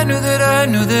that I knew that I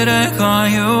knew that I'd call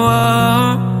you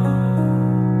up.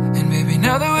 And baby,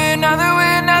 now that we're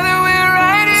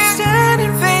right here,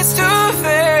 standing face to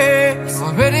face, you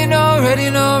already know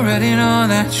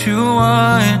that you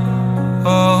want.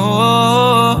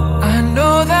 Oh, I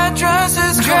know that dress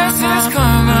is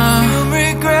karma, you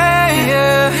regret,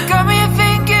 yeah. You got me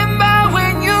thinking about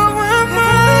when you were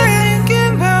mine,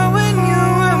 thinking about when you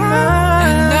were mine.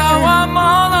 And now I'm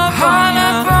all up on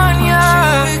ya. What you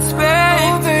expect,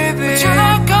 oh, baby? But you're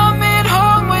not coming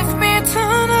home with me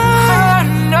tonight.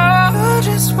 No, you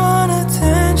just want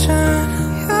attention.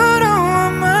 You don't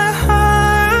want my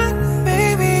heart,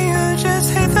 baby. You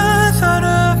just hate the thought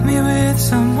of me with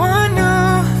someone new.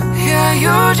 Yeah,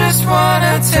 you just want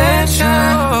attention.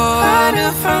 I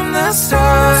knew from the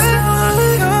start.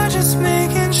 You're just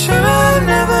making sure I'm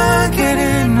never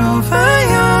getting over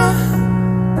you.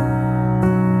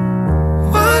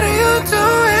 What are you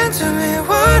doing to me?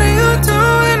 What are you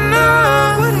doing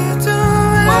now? What are you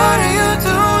doing? What are you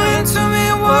doing to me?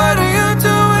 What are you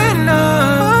doing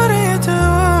now? What are you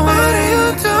doing? What are you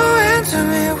doing to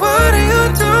me? What are you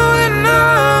doing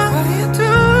now? What are you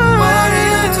doing? What are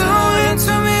you doing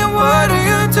to me? What are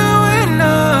you doing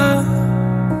now?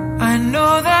 I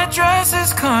know that dress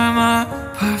is karma,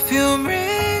 perfume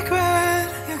regret.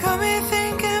 You got me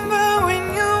thinking about when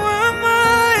you were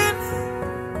mine.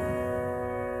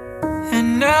 And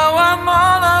now I'm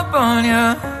all up on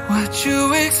ya. What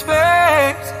you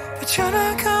expect? But you're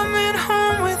not coming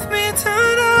home with me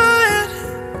tonight.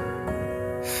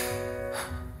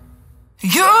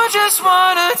 You just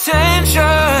want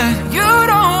attention. You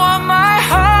don't want my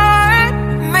heart.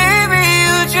 Maybe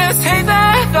you just hate the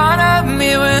thought of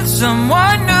me with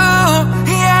someone new.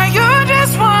 Yeah, you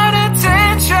just want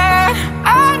attention. I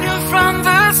knew from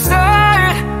the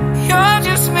start. You're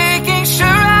just making sure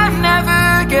I'm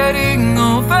never getting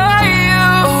over you.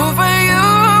 Over you.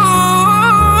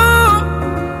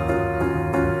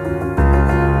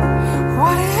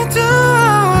 What are you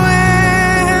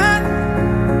doing?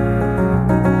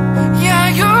 Yeah,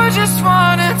 you just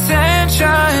want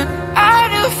attention. I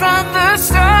knew from the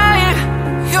start.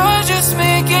 You're just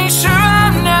making sure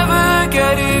I'm never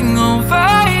getting over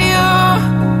you.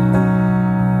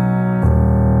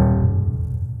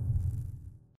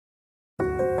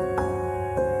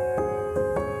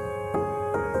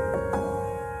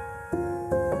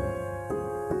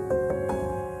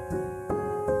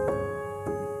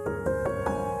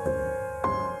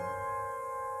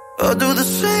 I'll do the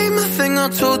same thing I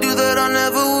told you that I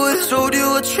never would. Told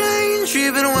you a change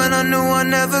even when I knew I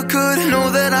never could. Know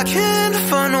that I can't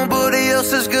find nobody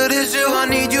else as good as you. I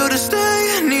need you to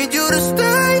stay, need you to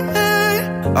stay.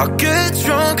 I get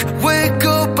drunk, wake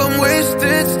up, I'm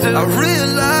wasted still. I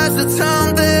realize the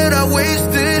time that I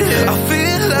wasted. I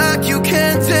feel like you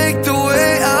can't take the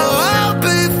way out. I'll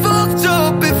be fucked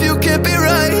up if you can't be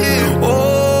right here.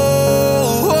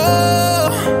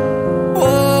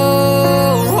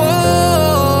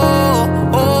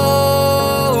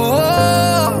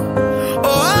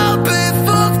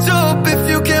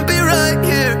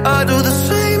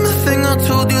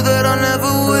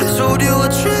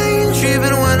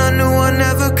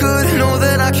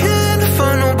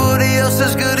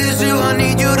 As good as you, I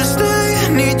need you to stay,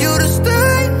 need you to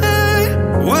stay.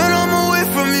 When I'm away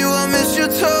from you, I miss your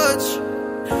touch.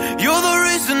 You're the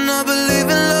reason I believe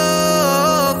in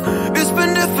love. It's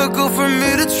been difficult for me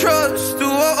to trust.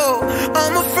 Oh,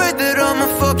 I'm afraid that I'ma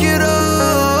fuck it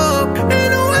up in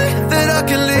a way that I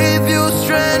can leave you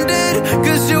stranded.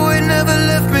 Cause you ain't never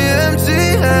left me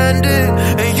empty-handed.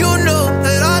 And you know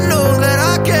that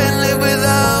I can't live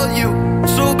without you.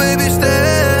 So baby,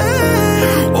 stay.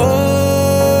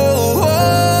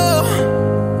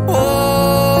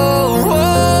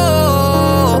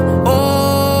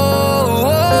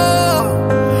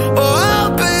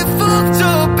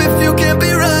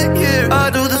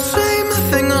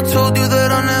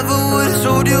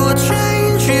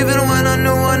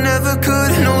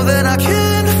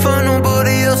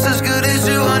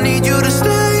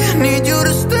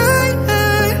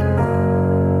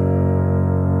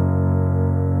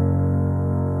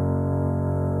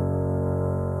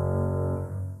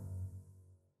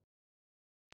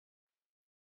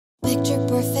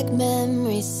 Imperfect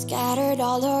memories scattered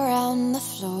all around the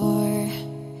floor.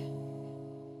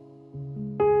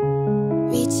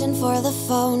 Reaching for the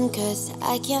phone 'cause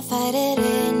I can't fight it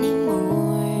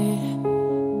anymore.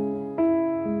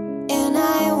 And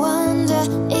I wonder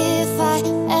if I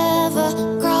ever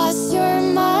cross your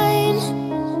mind.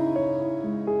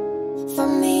 For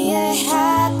me it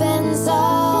happens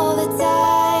all the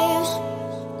time.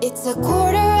 It's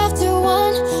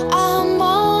 1:15. I'm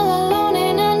all alone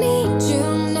and I need you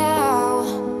now.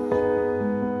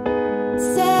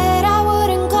 Said I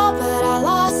wouldn't call but I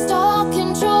lost all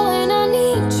control and I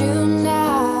need you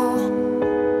now.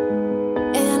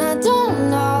 And I don't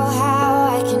know how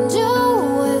I can do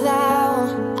without.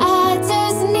 I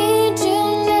just need you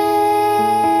now.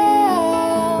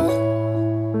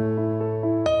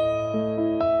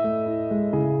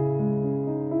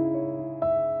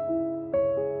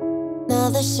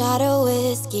 Another shot of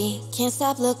whiskey, can't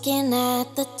stop looking at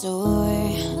the door.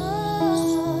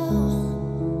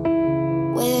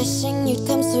 Wishing you'd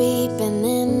come sweeping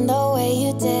in the way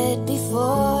you did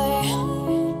before.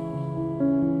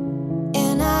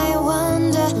 And I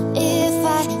wonder if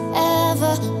I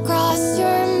ever cross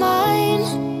your mind.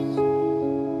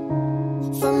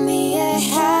 For me it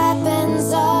happens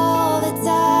all the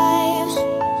time.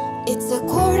 It's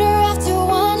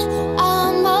 1:15.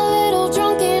 I'm a little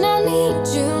drunk and I need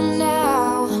you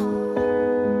now.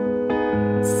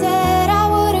 Said I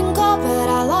wouldn't call but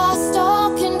I lost all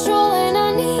control and I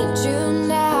need you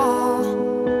now.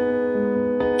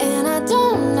 And I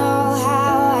don't know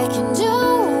how I can do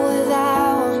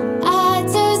without. I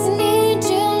just need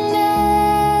you now.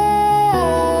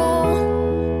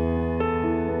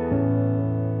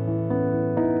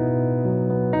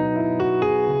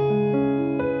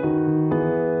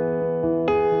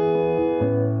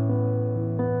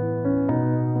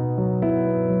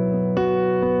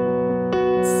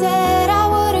 Said I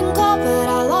wouldn't call but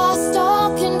I lost all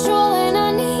control and I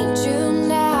need you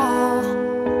now.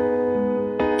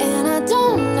 And I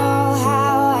don't know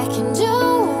how I can do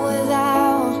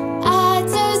without. I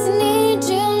just need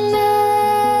you now.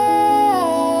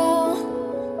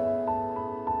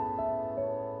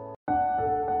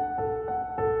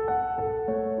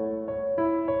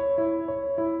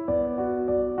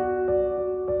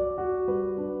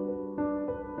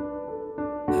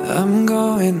 I'm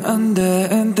going under,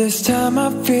 and this time I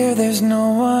fear there's no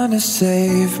one to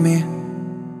save me.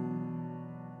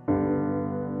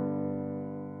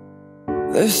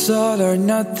 This all or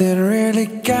nothing really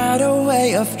got a way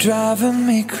of driving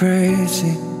me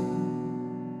crazy.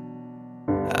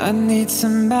 I need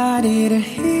somebody to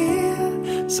hear,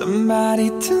 somebody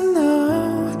to know,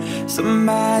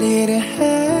 somebody to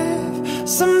have,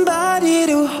 somebody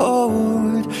to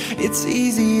hold. It's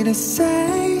easy to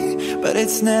say, but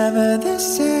it's never the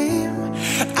same.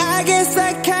 I guess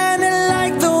I kinda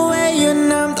like the way you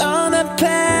numbed all the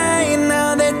pain. Now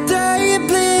the day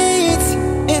bleeds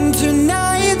into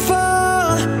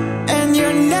nightfall, and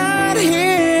you're not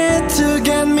here to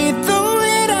get me through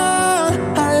it all.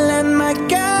 I let my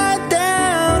guard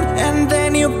down, and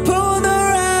then you pulled the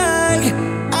rug.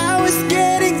 I was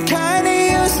getting kinda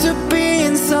used to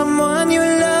being someone you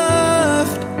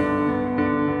loved.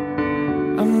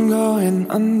 I'm going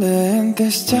under, and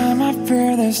this time I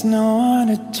fear there's no one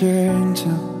to turn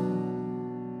to.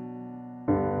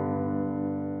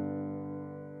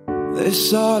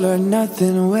 This all or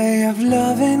nothing way of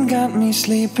loving got me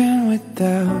sleeping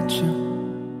without you.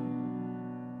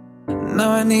 Now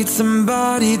I need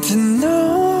somebody to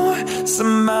know,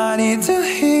 somebody to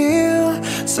heal,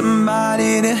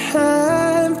 somebody to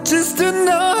have, just to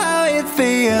know how it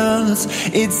feels.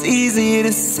 It's easy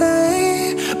to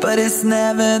say, but it's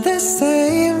never the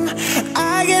same.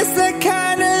 I guess I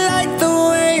kinda like the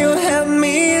way you help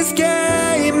me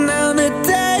escape. Now the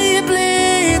day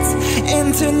bleeds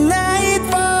into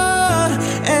nightfall,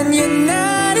 and you're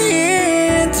not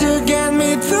here to get me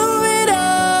through it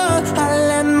all. I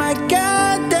let my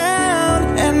guard down,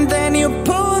 and then you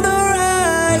pulled the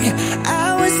rug. I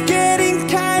was getting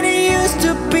kinda used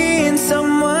to being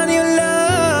someone you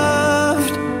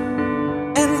loved.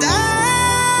 And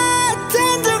I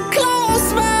tend to close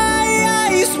my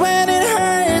eyes when it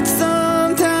hurts.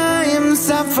 Sometimes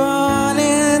I fall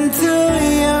into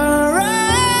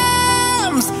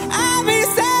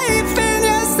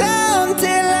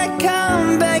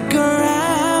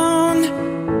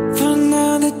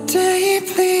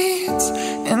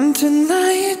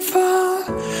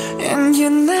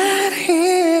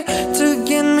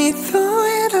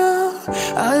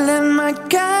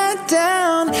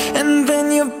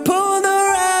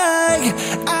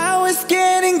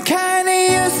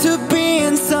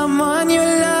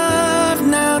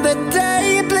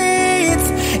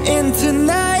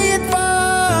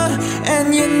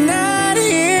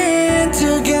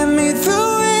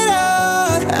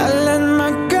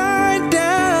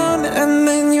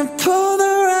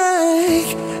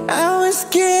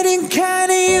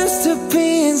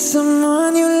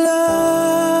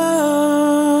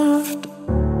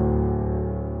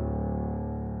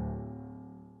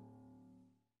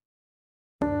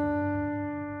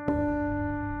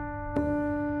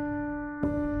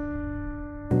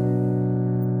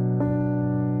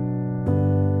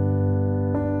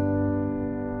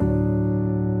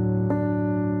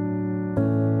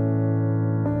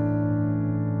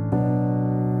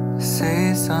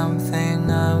Say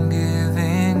something, I'm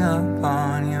giving up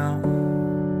on you.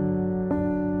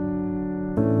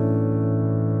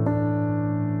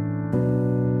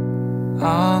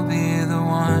 I'll be the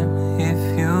one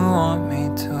if you want me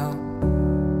to.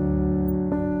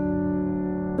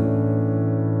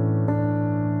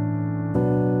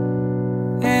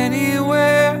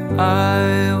 Anywhere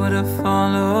I would have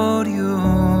followed you.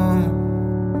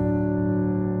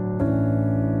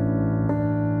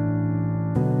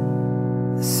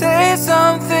 Say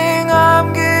something,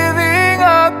 I'm giving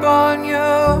up on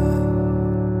you.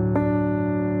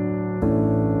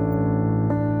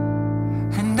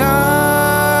 And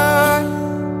I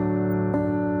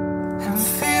am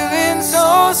feeling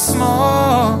so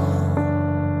small.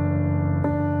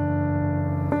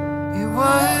 It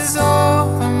was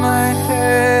over my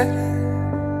head.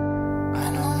 I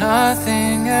know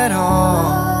nothing at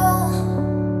all.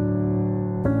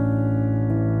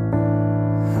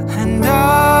 And I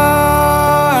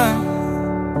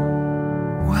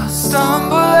will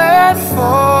stumble and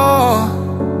fall.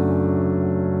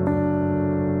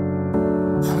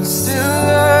 I'm still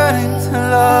learning to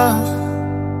love,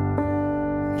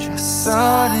 just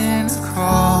starting to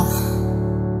crawl.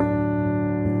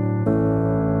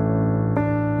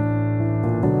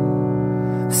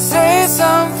 Say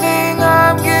something,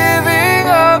 I'm giving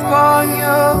up on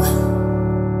you.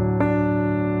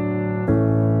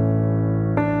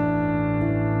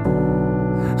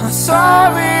 I'm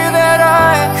sorry that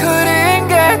I couldn't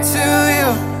get to you.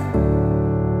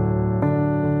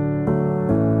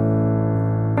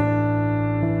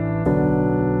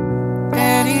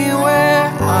 Anywhere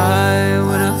I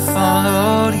would have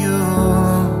followed you.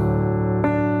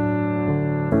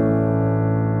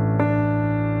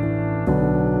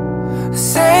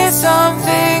 Say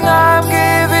something, I'm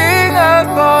giving up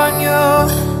on you.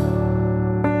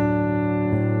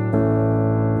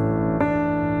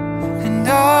 And I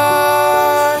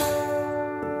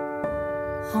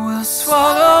will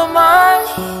swallow my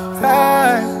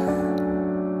pride.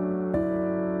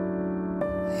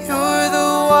 You're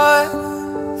the one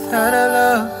that I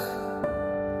love,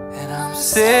 and I'm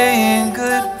saying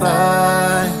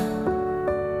goodbye.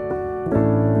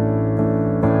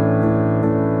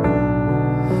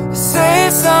 Say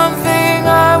something,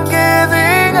 I'm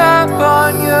giving up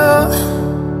on you.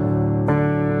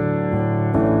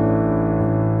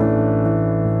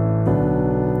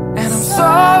 And I'm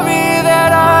sorry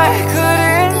that I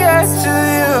couldn't get to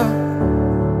you.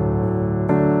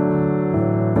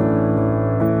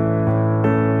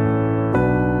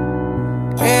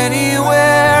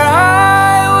 Anywhere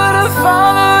I would have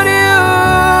followed you.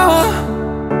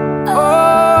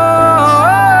 Oh,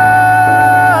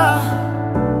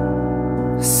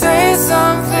 say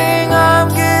something, I'm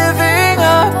giving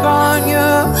up on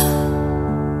you.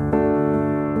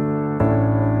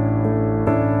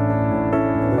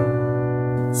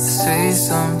 Say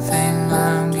something,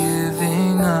 I'm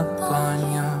giving up on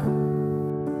you.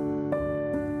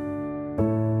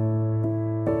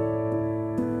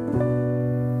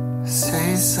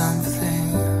 Say something.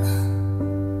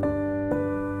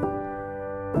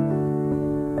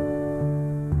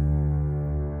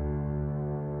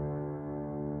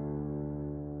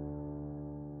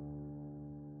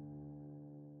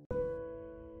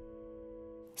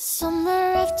 Summer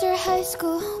after high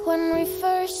school, when we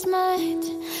first met,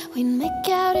 we'd make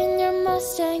out in your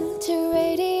Mustang to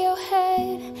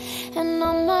Radiohead. And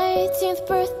on my 18th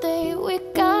birthday, we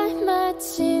got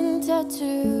matching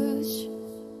tattoos.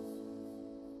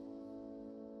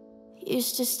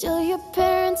 Used to steal your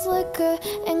parents' liquor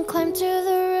and climb to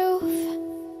the roof.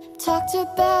 Talked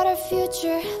about our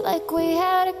future like we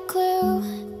had a clue.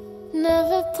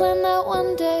 Never planned that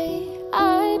one day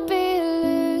I'd be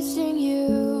losing you.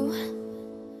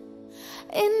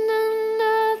 In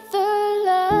another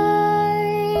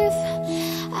life,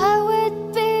 I would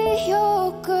be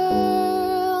your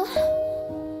girl.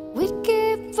 We'd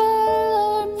keep all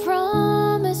our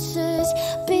promises,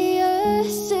 be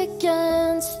us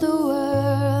against the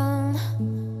world.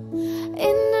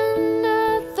 In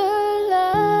another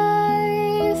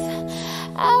life,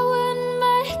 I would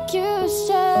make you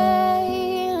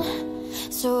stay,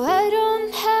 so I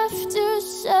don't have to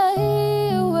say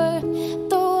a word.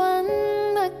 The one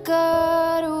that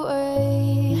got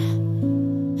away,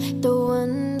 the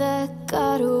one that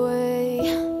got away.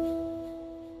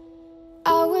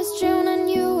 I was June and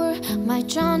you were my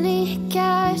Johnny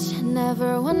Cash.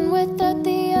 Never one without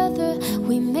the other,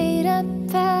 we made a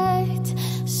pact.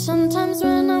 Sometimes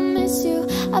when I miss you,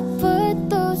 I put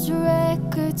those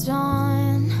records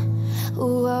on.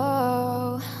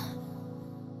 Whoa.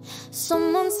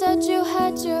 Someone said you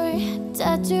had your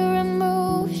tattoo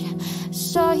removed.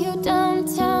 saw you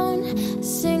downtown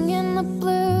singing the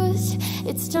blues.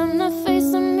 It's time to face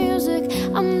the music.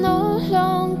 I'm no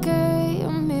longer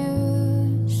your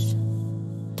muse.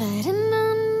 But in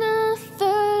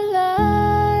another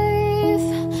life,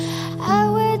 I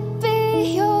would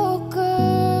be your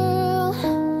girl.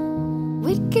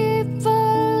 We'd keep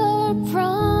all our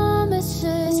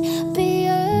promises, be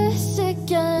us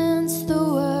against the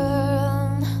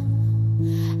world.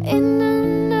 In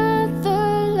another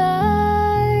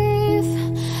life,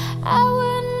 I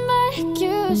would make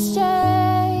you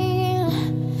stay,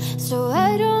 so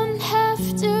I don't have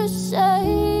to say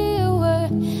you were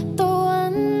the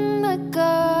one that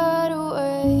got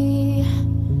away,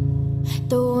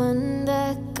 the one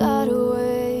that got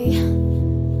away,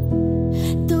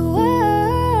 the one,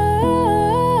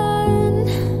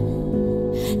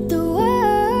 the one,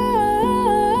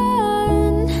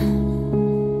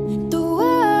 the one.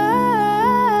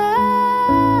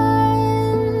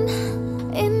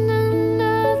 In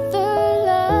another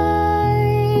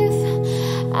life,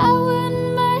 I would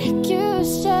make you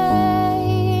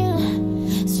stay,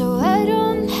 so I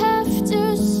don't have to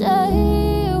say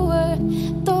you were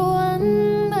the one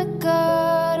that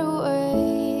got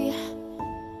away,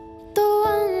 the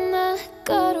one that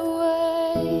got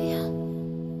away.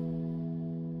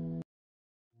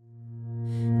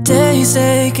 Days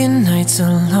ache and nights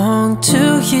are long,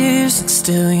 2 years and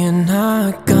still you're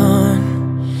not gone.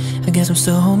 I guess I'm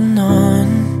still holding on.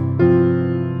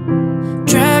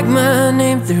 Drag my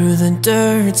name through the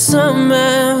dirt,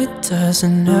 somehow it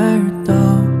doesn't hurt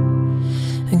though.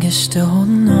 I guess you're still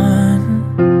holding on.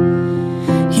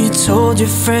 You told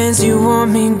your friends you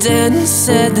want me dead and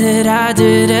said that I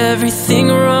did everything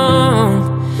wrong,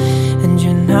 and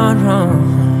you're not wrong.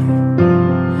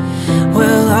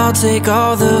 Well, I'll take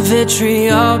all the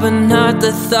vitriol, but not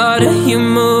the thought of you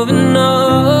moving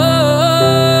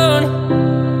on.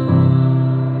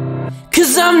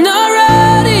 'Cause I'm not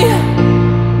ready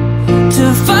to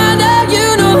find out you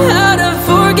know how to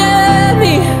forget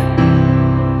me.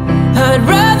 I'd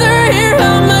rather hear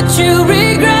how much you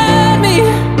regret me,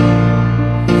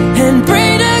 and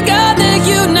pray to God that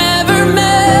you never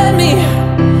met me,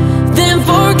 then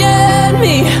forget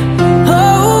me.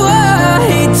 Oh, I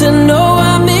hate to know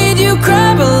I made you cry,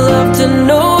 but love to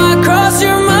know I crossed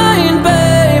your mind,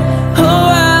 babe.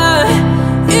 Oh,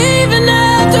 even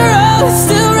after all, it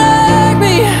still wrecked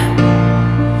me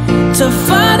to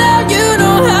find out you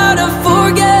know how to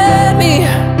forget me.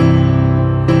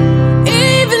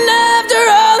 Even after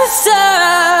all this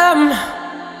time,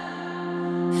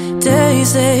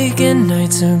 days ache and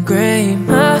nights are gray.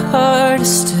 My heart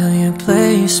is still your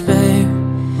place, babe.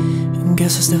 And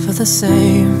guess I still feel the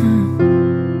same.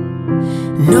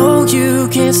 No, you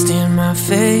can't stand my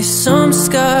face. Some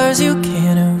scars you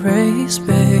can't erase,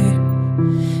 babe.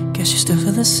 Guess you still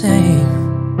feel the same.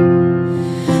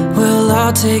 Well,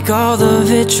 I'll take all the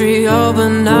vitriol,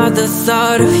 but not the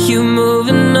thought of you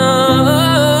moving on.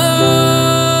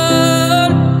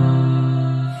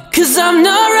 'Cause I'm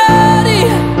not ready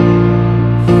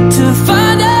to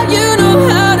find out you know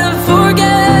how to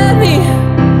forget me.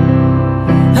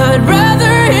 I'd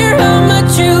rather hear how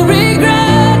much you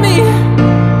regret me,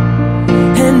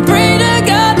 and pray to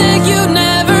God that you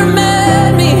never met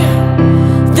me,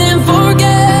 then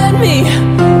forget me.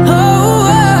 Oh,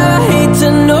 I hate to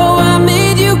know I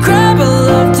made you cry, but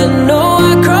love to know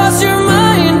I crossed your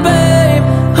mind, babe.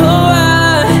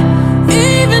 Oh,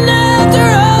 even after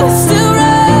all, it still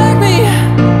wrecked me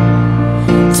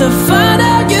to find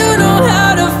out you know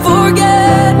how to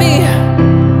forget me.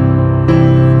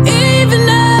 Even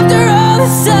after all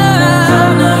this time,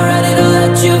 I'm not ready to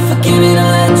let you forgive me, to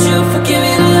let you forgive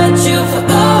me, to let you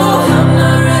oh, I'm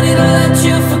not ready to let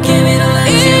you forgive me, to let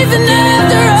you even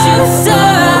after all this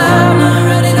time, I'm not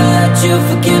ready to let you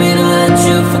forgive me, to let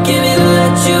you forgive me, to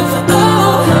let you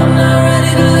oh, I'm not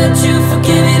ready to let you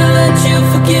forgive me, to let you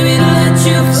forgive me, to let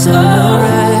you I'm not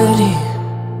ready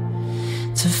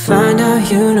to find out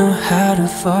you know how to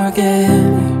forget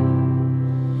me.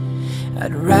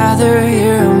 I'd rather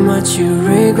hear how much you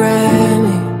regret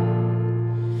me,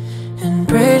 and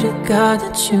pray to God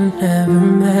that you never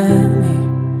met me,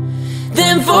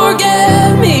 then forget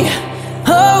me.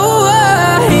 Oh, I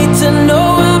hate to know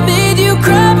I made you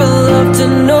cry, but love to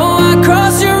know I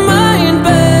crossed your mind,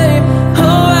 babe.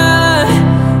 Oh,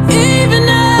 even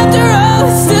after all,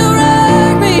 it still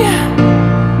wrecked me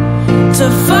to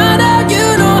find out you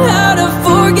know how to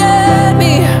forget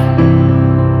me.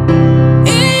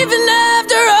 Even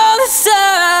after all this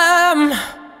time.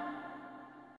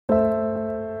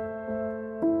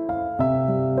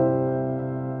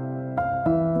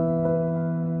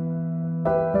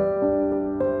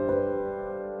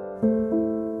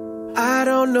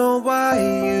 don't know why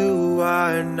you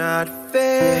are not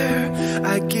fair.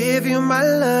 I give you my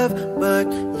love, but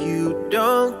you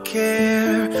don't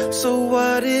care. So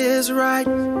what is right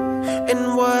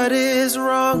and what is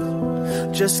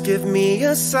wrong? Just give me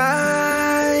a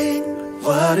sign.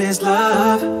 What is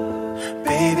love?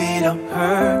 Baby, don't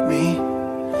hurt me.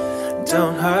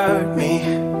 Don't hurt me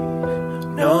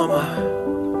no more.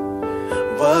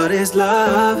 What is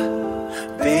love?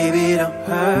 Baby, don't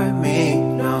hurt me,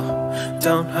 no.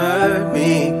 Don't hurt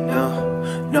me,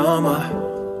 no, no more.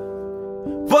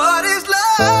 What is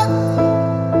love?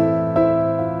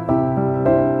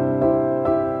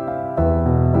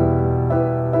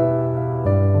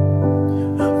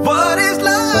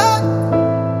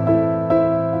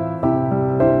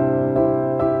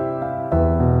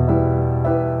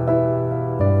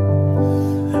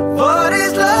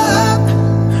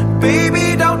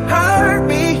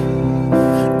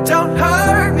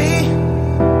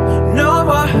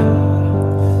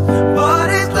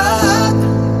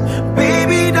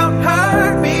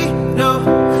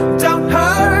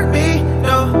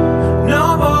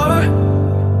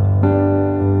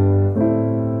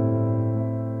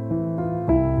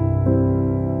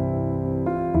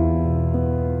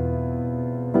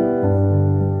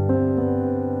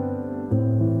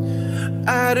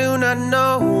 I do not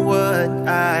know what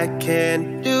I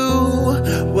can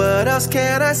do. What else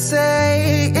can I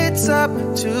say? It's up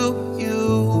to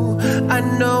you. I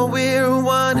know we're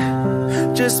one,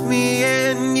 just me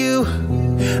and you.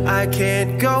 I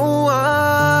can't go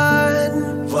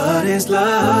on. What is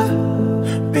love?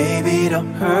 Baby,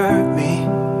 don't hurt me.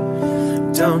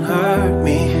 Don't hurt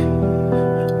me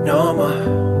no more.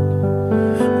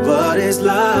 What is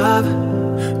love?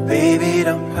 Baby,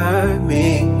 don't hurt